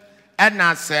ben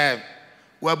ena se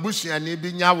wabusuani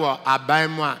bi nya wo aban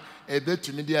mu a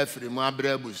ebetumi de afiri mu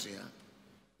abre abusua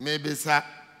maybe sa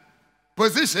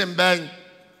position ben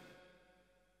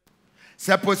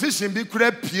se position bi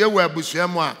kura pie wa abusua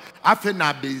mu a afi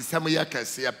na be sam ya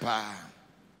kase pa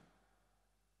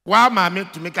wa ma me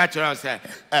tumi ka kire se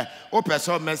o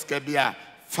person meska bi a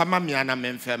fama me ana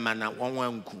memfe mana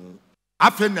wonwan ku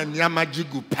afi na niama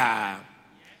jigu pa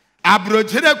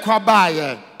abrojire koba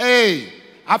ye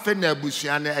afi na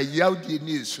abusua na ayawdi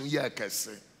ni esu ya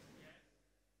kase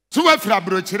so wa fra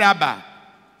abrojire aba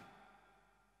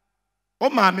o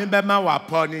ma me be ma wa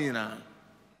po ni na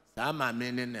sama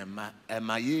mene nema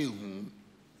emayehu.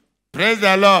 Praise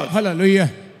the Lord. Hallelujah.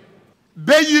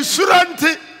 Be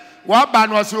yisuranti wa ba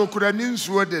no se okura ni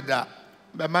nsuo deda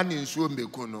be ma ni nsuo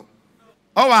mbekuno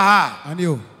owa ha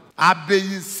Anio.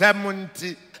 abeyi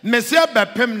semunti mesia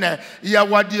bepem ne ye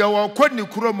wode ye wo koni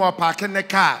kuro mo paake ne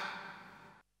ka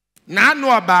na anu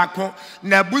obaako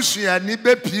na busua ni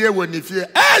bepie woni fie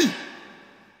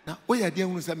na oya de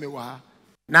hunu se me wa ha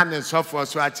na ne sofo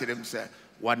so akirem se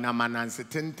wanamananse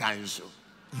 10 times.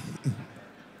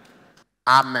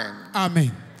 Amen.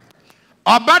 Amen.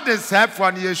 About the self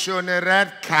one you show a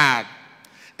red card.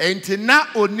 Ain't na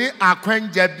oni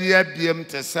akwanja bia biem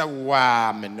te se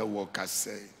wa me no woka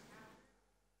say.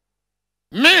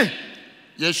 Me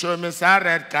you show me sa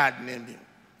red card name.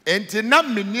 Ain't na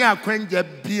me ni akwanja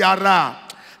biara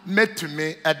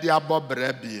metumi e de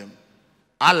abobra biem.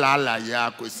 Ala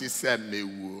ya kosi se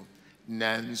mewu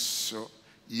nanso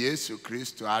Yesu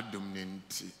Kristo Adom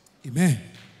nti. Amen.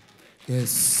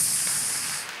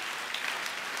 Yes.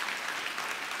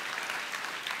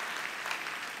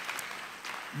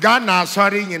 Ghana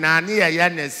sorry nyina ne ye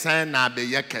ne sen na be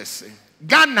ye kese.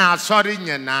 Ghana sorry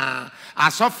nyina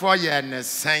asofo ye ne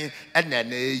sen ene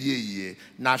na eyeye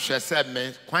na hwese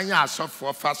me kwan ya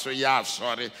asofo fa so ya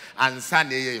sorry ansa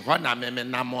na eyeye ho na me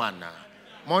namo ana.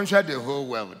 Monhwe the whole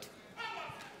world.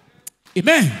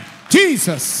 Amen.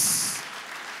 Jesus.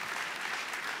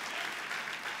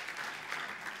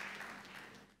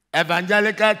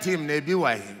 evangelical team na ebi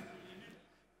wa he,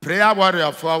 prayer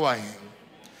warrior for wa he,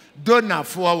 donor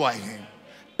for wa he,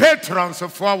 patrons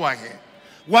for wa he,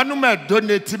 one me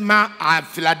donate ma a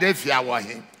Philadelphia wa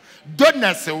he,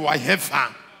 donors wa he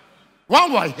fa,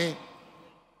 one wa he.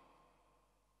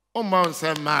 O man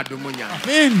say ma do munya.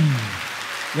 Amen.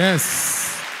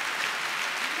 Yes.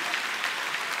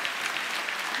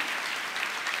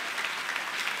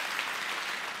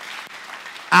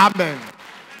 Amen.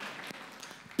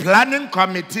 Planning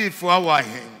committee for our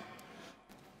him.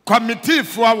 Committee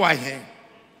for our him.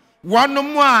 One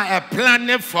more a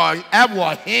planning for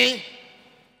our him.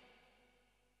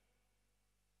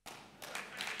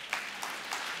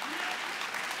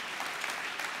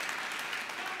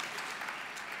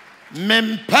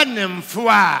 Mempenem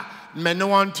for me no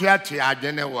want to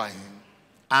adwene wa him.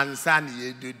 Ansa ne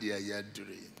yedu de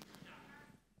yedure.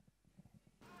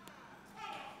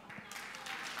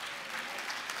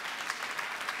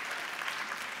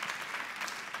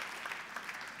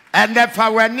 And if I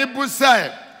were nibu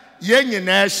say, yen in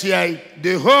Asia,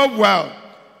 the whole world,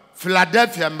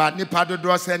 Philadelphia, but Nipado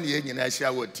Dawson, yen in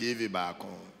Asia with TV back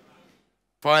home.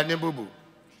 For a nibu.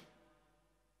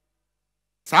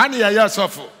 Sania, yes,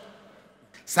 awful.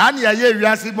 Sania, ye,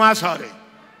 yasi, more sorry.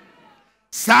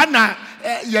 Sana,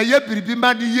 ye,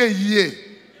 bibimadi, ye.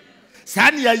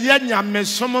 Sania, yenya, me,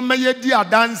 some may dear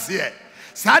dance here.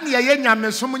 Sania, yenya,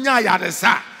 me, some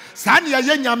yaresa. Sania,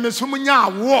 yenya, me, some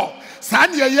war.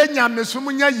 Sanya yenya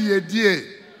mesumunya yedie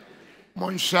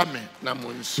monshame na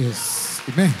monshi. Yes.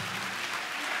 Amen.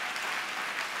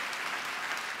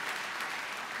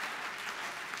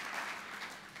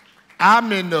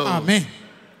 Amen. Amen.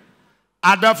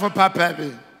 Adolfo papa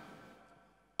bi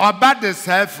oba de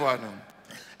selfo no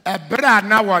ebra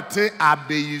na wote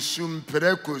abeyisum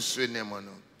prekosu ne mo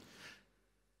no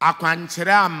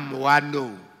akwankyere amwa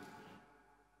no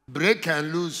break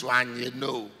and loose anye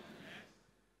no.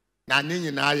 Na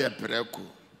ninyi na aye preko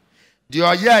di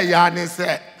oye ya ne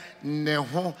se ne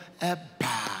ho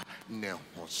eba ne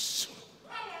ho so.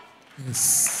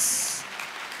 Yes.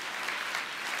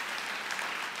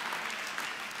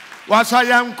 What's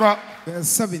yanko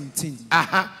Verse 17.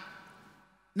 aha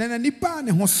Nana nipa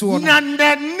ne ho so no. Na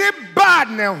ne ba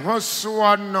ne ho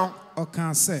so no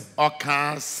Okan se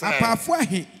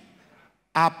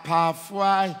apafo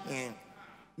ahe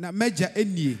na meja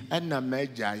enie na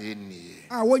meja enie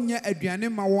a wonya aduane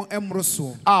ma won emro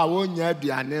so na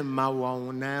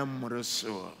emro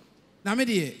so na me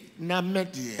de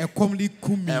ekom li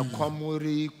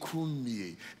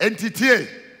kumi entitie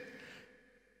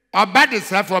obade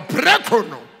sefo preko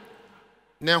no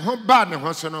ne ho ba ne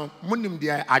ho so no munim de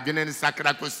adwene ne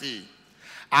sakra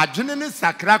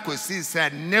kosi se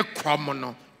ne kom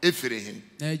no efire hin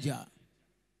eja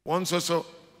won so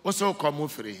kom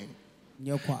efire hin.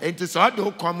 It is all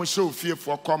the come show fear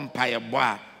for compire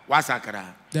bois,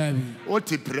 wasakra. David.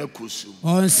 What a precursor.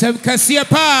 On some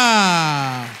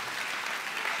Cassiapa.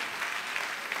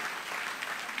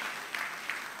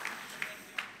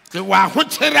 The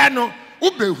Wahucherano,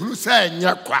 Ube who say,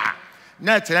 Yakwa.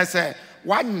 Naturally say,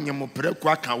 one yamu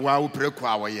prequa can wow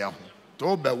prequa yahu.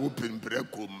 Toba whooping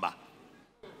precumba.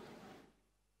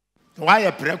 Why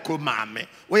a preco mammy?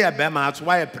 We are Bemas,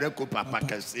 why a preco papa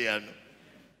Cassiano?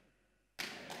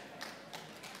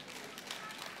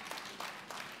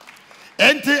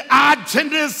 Enti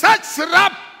agende satsra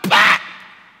pa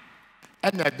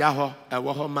ena da ho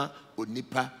ewo ho ma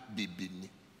onipa bibini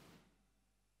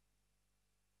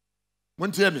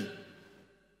montie me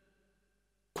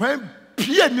kwan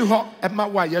pie ni ho e ma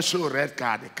wa ye show red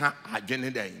card ka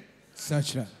agende den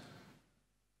satsra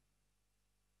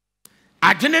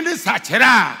agende ni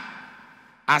satsra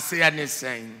ase ani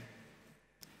sen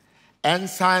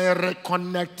ensan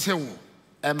reconnecting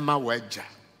e ma waja.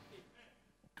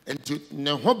 Enti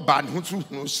ne ho ba ne ho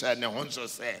tu se ne ho so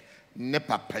se ne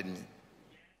papa ni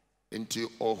enti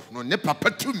no ne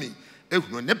papa tumi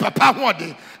ehunu ne papa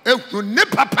hode ehunu ne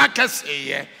papa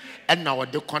kaseye ena wo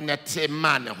de connect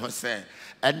man ne ho se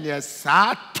ene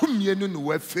sa tumi no no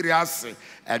wafiri ase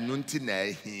eno nti na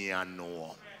ahia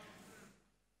no.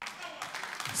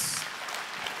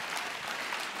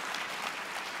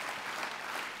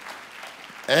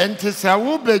 Enti sa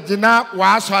wo begina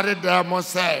wa asore da mo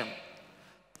se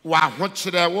wa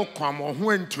hokyere wo kwam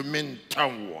ho ntumi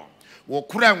ntanwo wo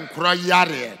kura nkoro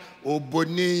yare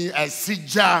oboni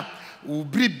asigya wo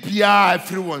bribia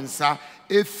afiri wonsa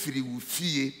efiri wo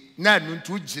fie na anu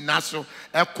ntu gina so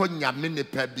ekonyame ne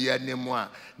pa bia nemu a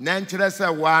na nkyere se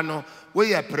wa no wo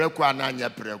ye preku ana anya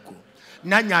preku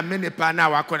na nyame ne pa na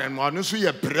wakona no no so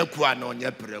ye preku ana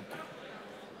onya preku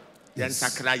yen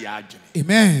sakra ya adwene.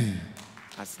 Amen.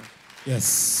 Asa.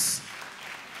 Yes.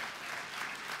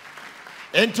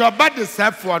 Into a body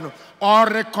self one or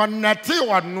reconnect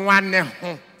on one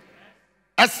home.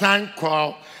 A sign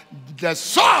called the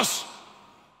source.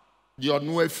 Your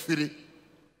no free.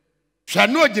 Shall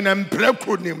know Jinam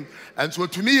Preconim, and so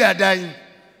to me, I dying.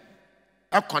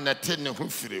 A connected who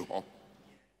free home.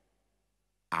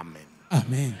 Amen.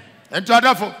 Amen. And to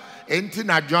therefore,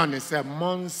 Entina John is a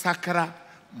mon sacra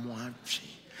moanchi.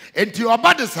 And to your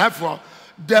bodies have for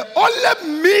the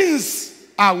only means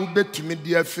I will be to me,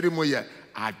 dear Frimoya,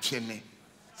 are Jenny.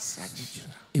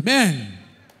 Amen.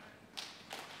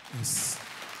 Yes.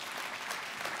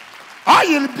 I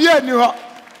will be a new.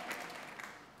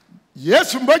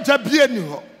 Yes, Mboja be a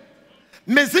new.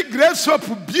 Missy Grace soap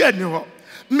be a new.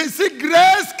 Missy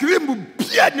Grace cream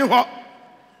be a new.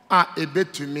 Ah, a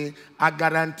bit to me, I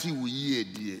guarantee we ye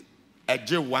dear. A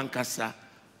J Wankasa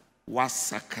was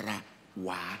sacra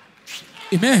wa.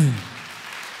 Amen.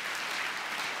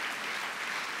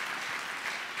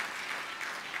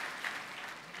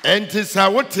 And tis a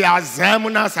what ya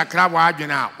zamuna sacra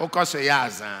wagina, Okoso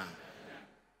yaza.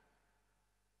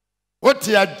 What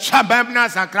ya chabamna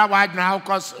sacra wagina,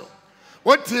 Okoso.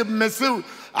 What ya messu,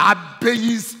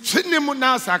 abeyis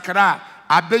chinimuna sacra,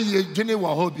 abey jenny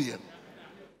wahobia.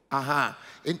 Aha,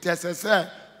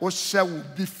 intercessor, what shall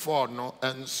before no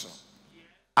answer.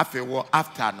 After war,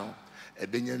 after no, a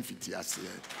benyan fitias.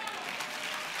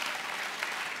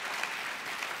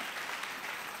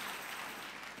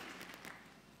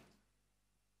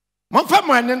 Mon femme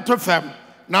went to femme,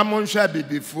 na mon shabby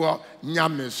before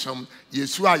Nyamesum,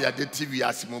 Yesua ya de TV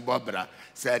asimo bobra,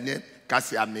 saying,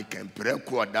 Cassia make and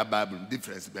preco that Bible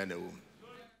difference beneo.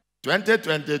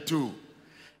 2022.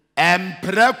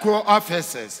 Preco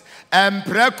offices,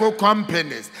 preco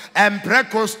companies,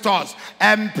 preco stores,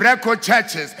 preco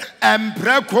churches,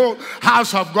 preco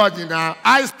house of God in our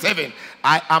eyes, Stephen.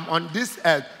 I am on this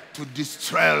earth to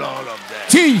destroy all of them.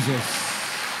 Jesus.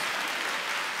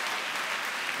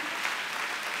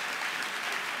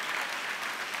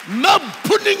 No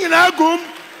putting in our room.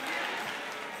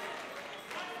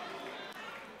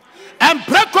 And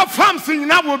preco farms in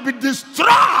now will be destroyed.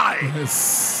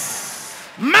 Yes.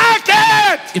 Mark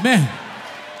it. Amen.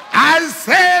 I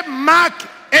say mark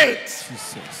it.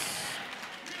 Jesus.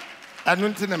 I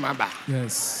don't remember.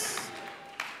 Yes.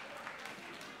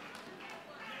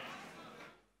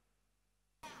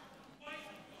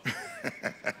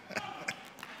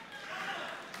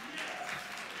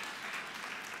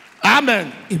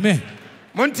 Amen. Amen.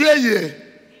 Montier,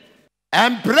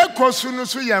 and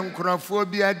precosunusu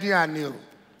yankurophobia dianil,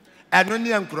 and only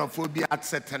yankurophobia at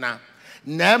setana.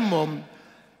 Nemum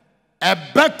a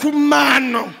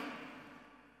bekumano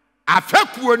a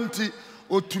fequanti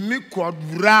or to me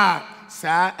quadra,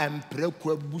 sir, and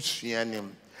prequa bushianim.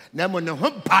 Nemon a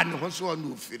home pan was one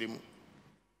who film.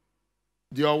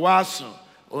 The Owasso,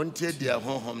 until their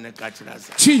home ne catchers.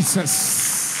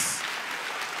 Jesus.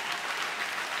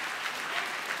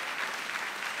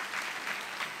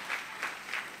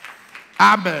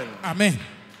 Amen. Amen.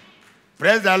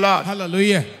 Praise the Lord.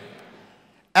 Hallelujah.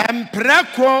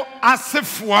 Empreko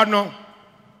asefo no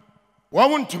wo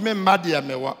wonto me mmade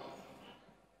amewa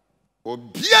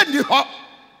obia ni ho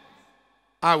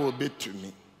a wo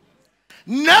betumi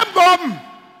nabom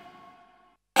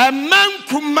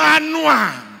emankuma no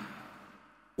a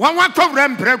won wakowra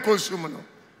empreko sum no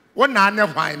wo na ne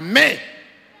hwan me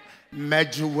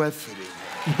majuwa firi.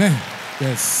 Amen.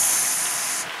 Yes.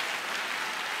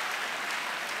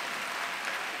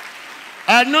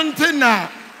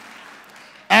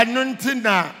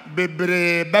 Anuntina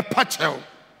bebre bepachel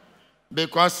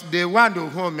because they want to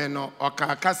home no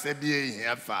okaka se die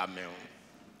here family.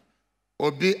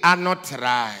 Obi not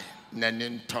try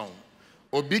naninton.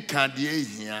 Obi can die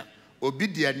here. Obi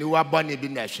dia ni wabone bi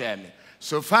na hwe me.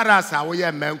 So far as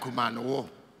awoye mankuma no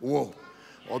wo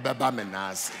obeba me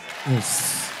nas.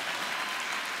 Yes.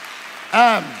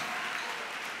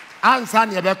 Answer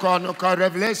ne be call no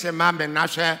Revelation man be na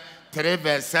hwe 3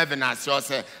 verse 7 as you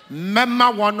say,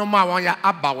 Mema one ma one ya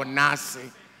abawo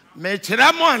nase. Me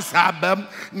kire mo ansabam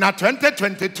na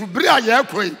 2022 bria ye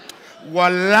koi.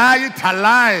 Wallahi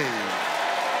talai.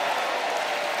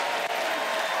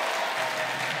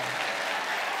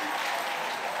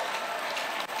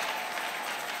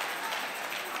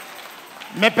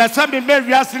 Me pesa me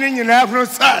wiase ni nyina hunu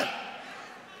say.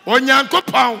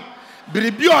 Onyankopon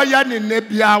biribi oya ne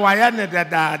nebia wa ya ne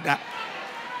dadaada.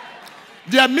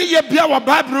 Dear me ye bia wa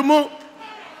Bible mu.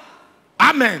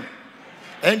 Amen.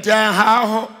 And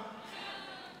how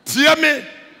tear me.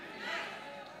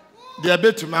 Dear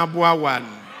bet to my boy one.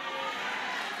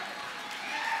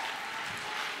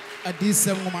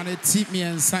 Adisem humanity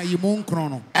miensa yimun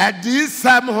krono.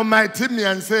 Adisem humanity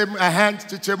miensa a hand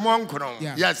to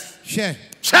monkron. Yes. Share.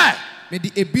 Share. Me di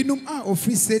ebinum a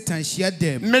ofri Satan shia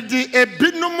dem. Me di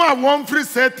ebinum a won free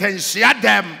Satan shia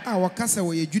dem. A wakasa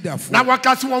wo ye Judafo. Na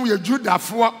wakasa won ye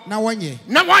Judafo. Na wanye.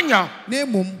 Na wanya.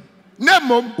 Na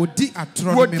mum. Odi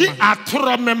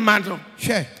atoro mema no.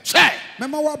 Share. Share.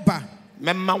 Mema waba.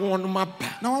 Mema wonu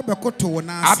maba. Na wabekoto wo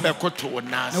nase. Abekoto wo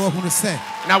nase. Na wahunu se.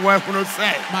 Na wahunu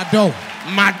se.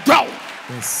 Mado.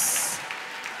 Yes.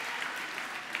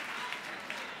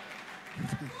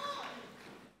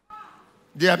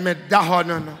 Dear me da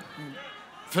no.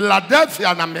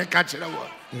 Philadelphia na me ka kire wo.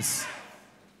 Yes.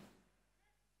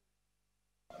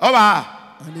 Oba.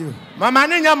 Mama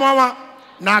ni nya mo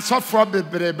na sofo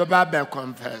bebre beba be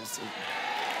confess.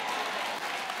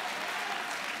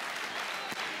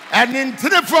 And in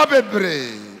 3-4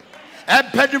 bebre, and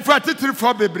penny for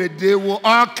 3-4 bebre, they will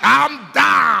all come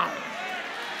down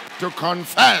to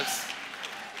confess.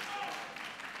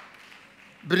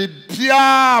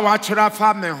 Bribia wachura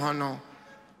family hono,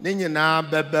 ninyi na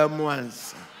bebe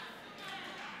mwansa.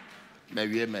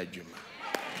 Mewie majuma.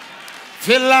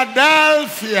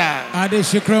 Philadelphia. Ade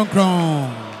shikron kron.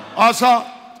 Also,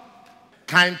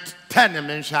 kind 10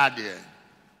 menshade.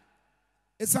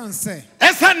 Esan say.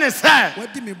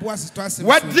 What did me boss to us?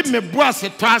 What did me boss to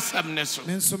us?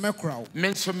 Menso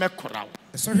mekuraw.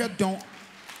 So here don't.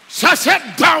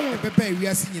 Shut down. We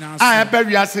are singing us. I bet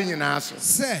we are singing us.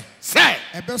 Say.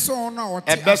 Ebeso no.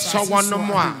 Ebeso one no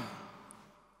more.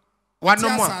 One no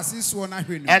more.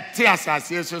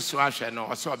 Etiasasi so ahwe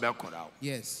no so bekuraw.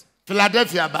 Yes.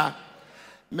 Philadelphia ba.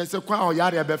 Mese kwa o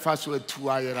yare ebefa so atu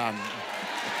ayera no.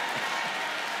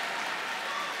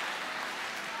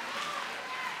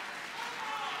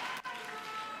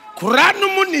 Kuranu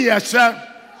muni yasha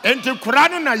enti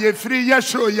kuranu na yefiri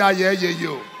yesho ya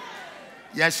yeyo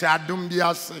yasha adom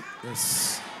biase.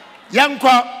 Yes.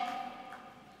 Yanko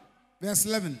verse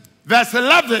 11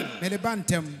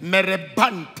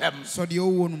 merebantem so de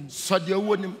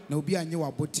owonum na obi anye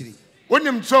wa botire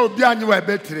onim so obi anye wa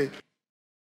betire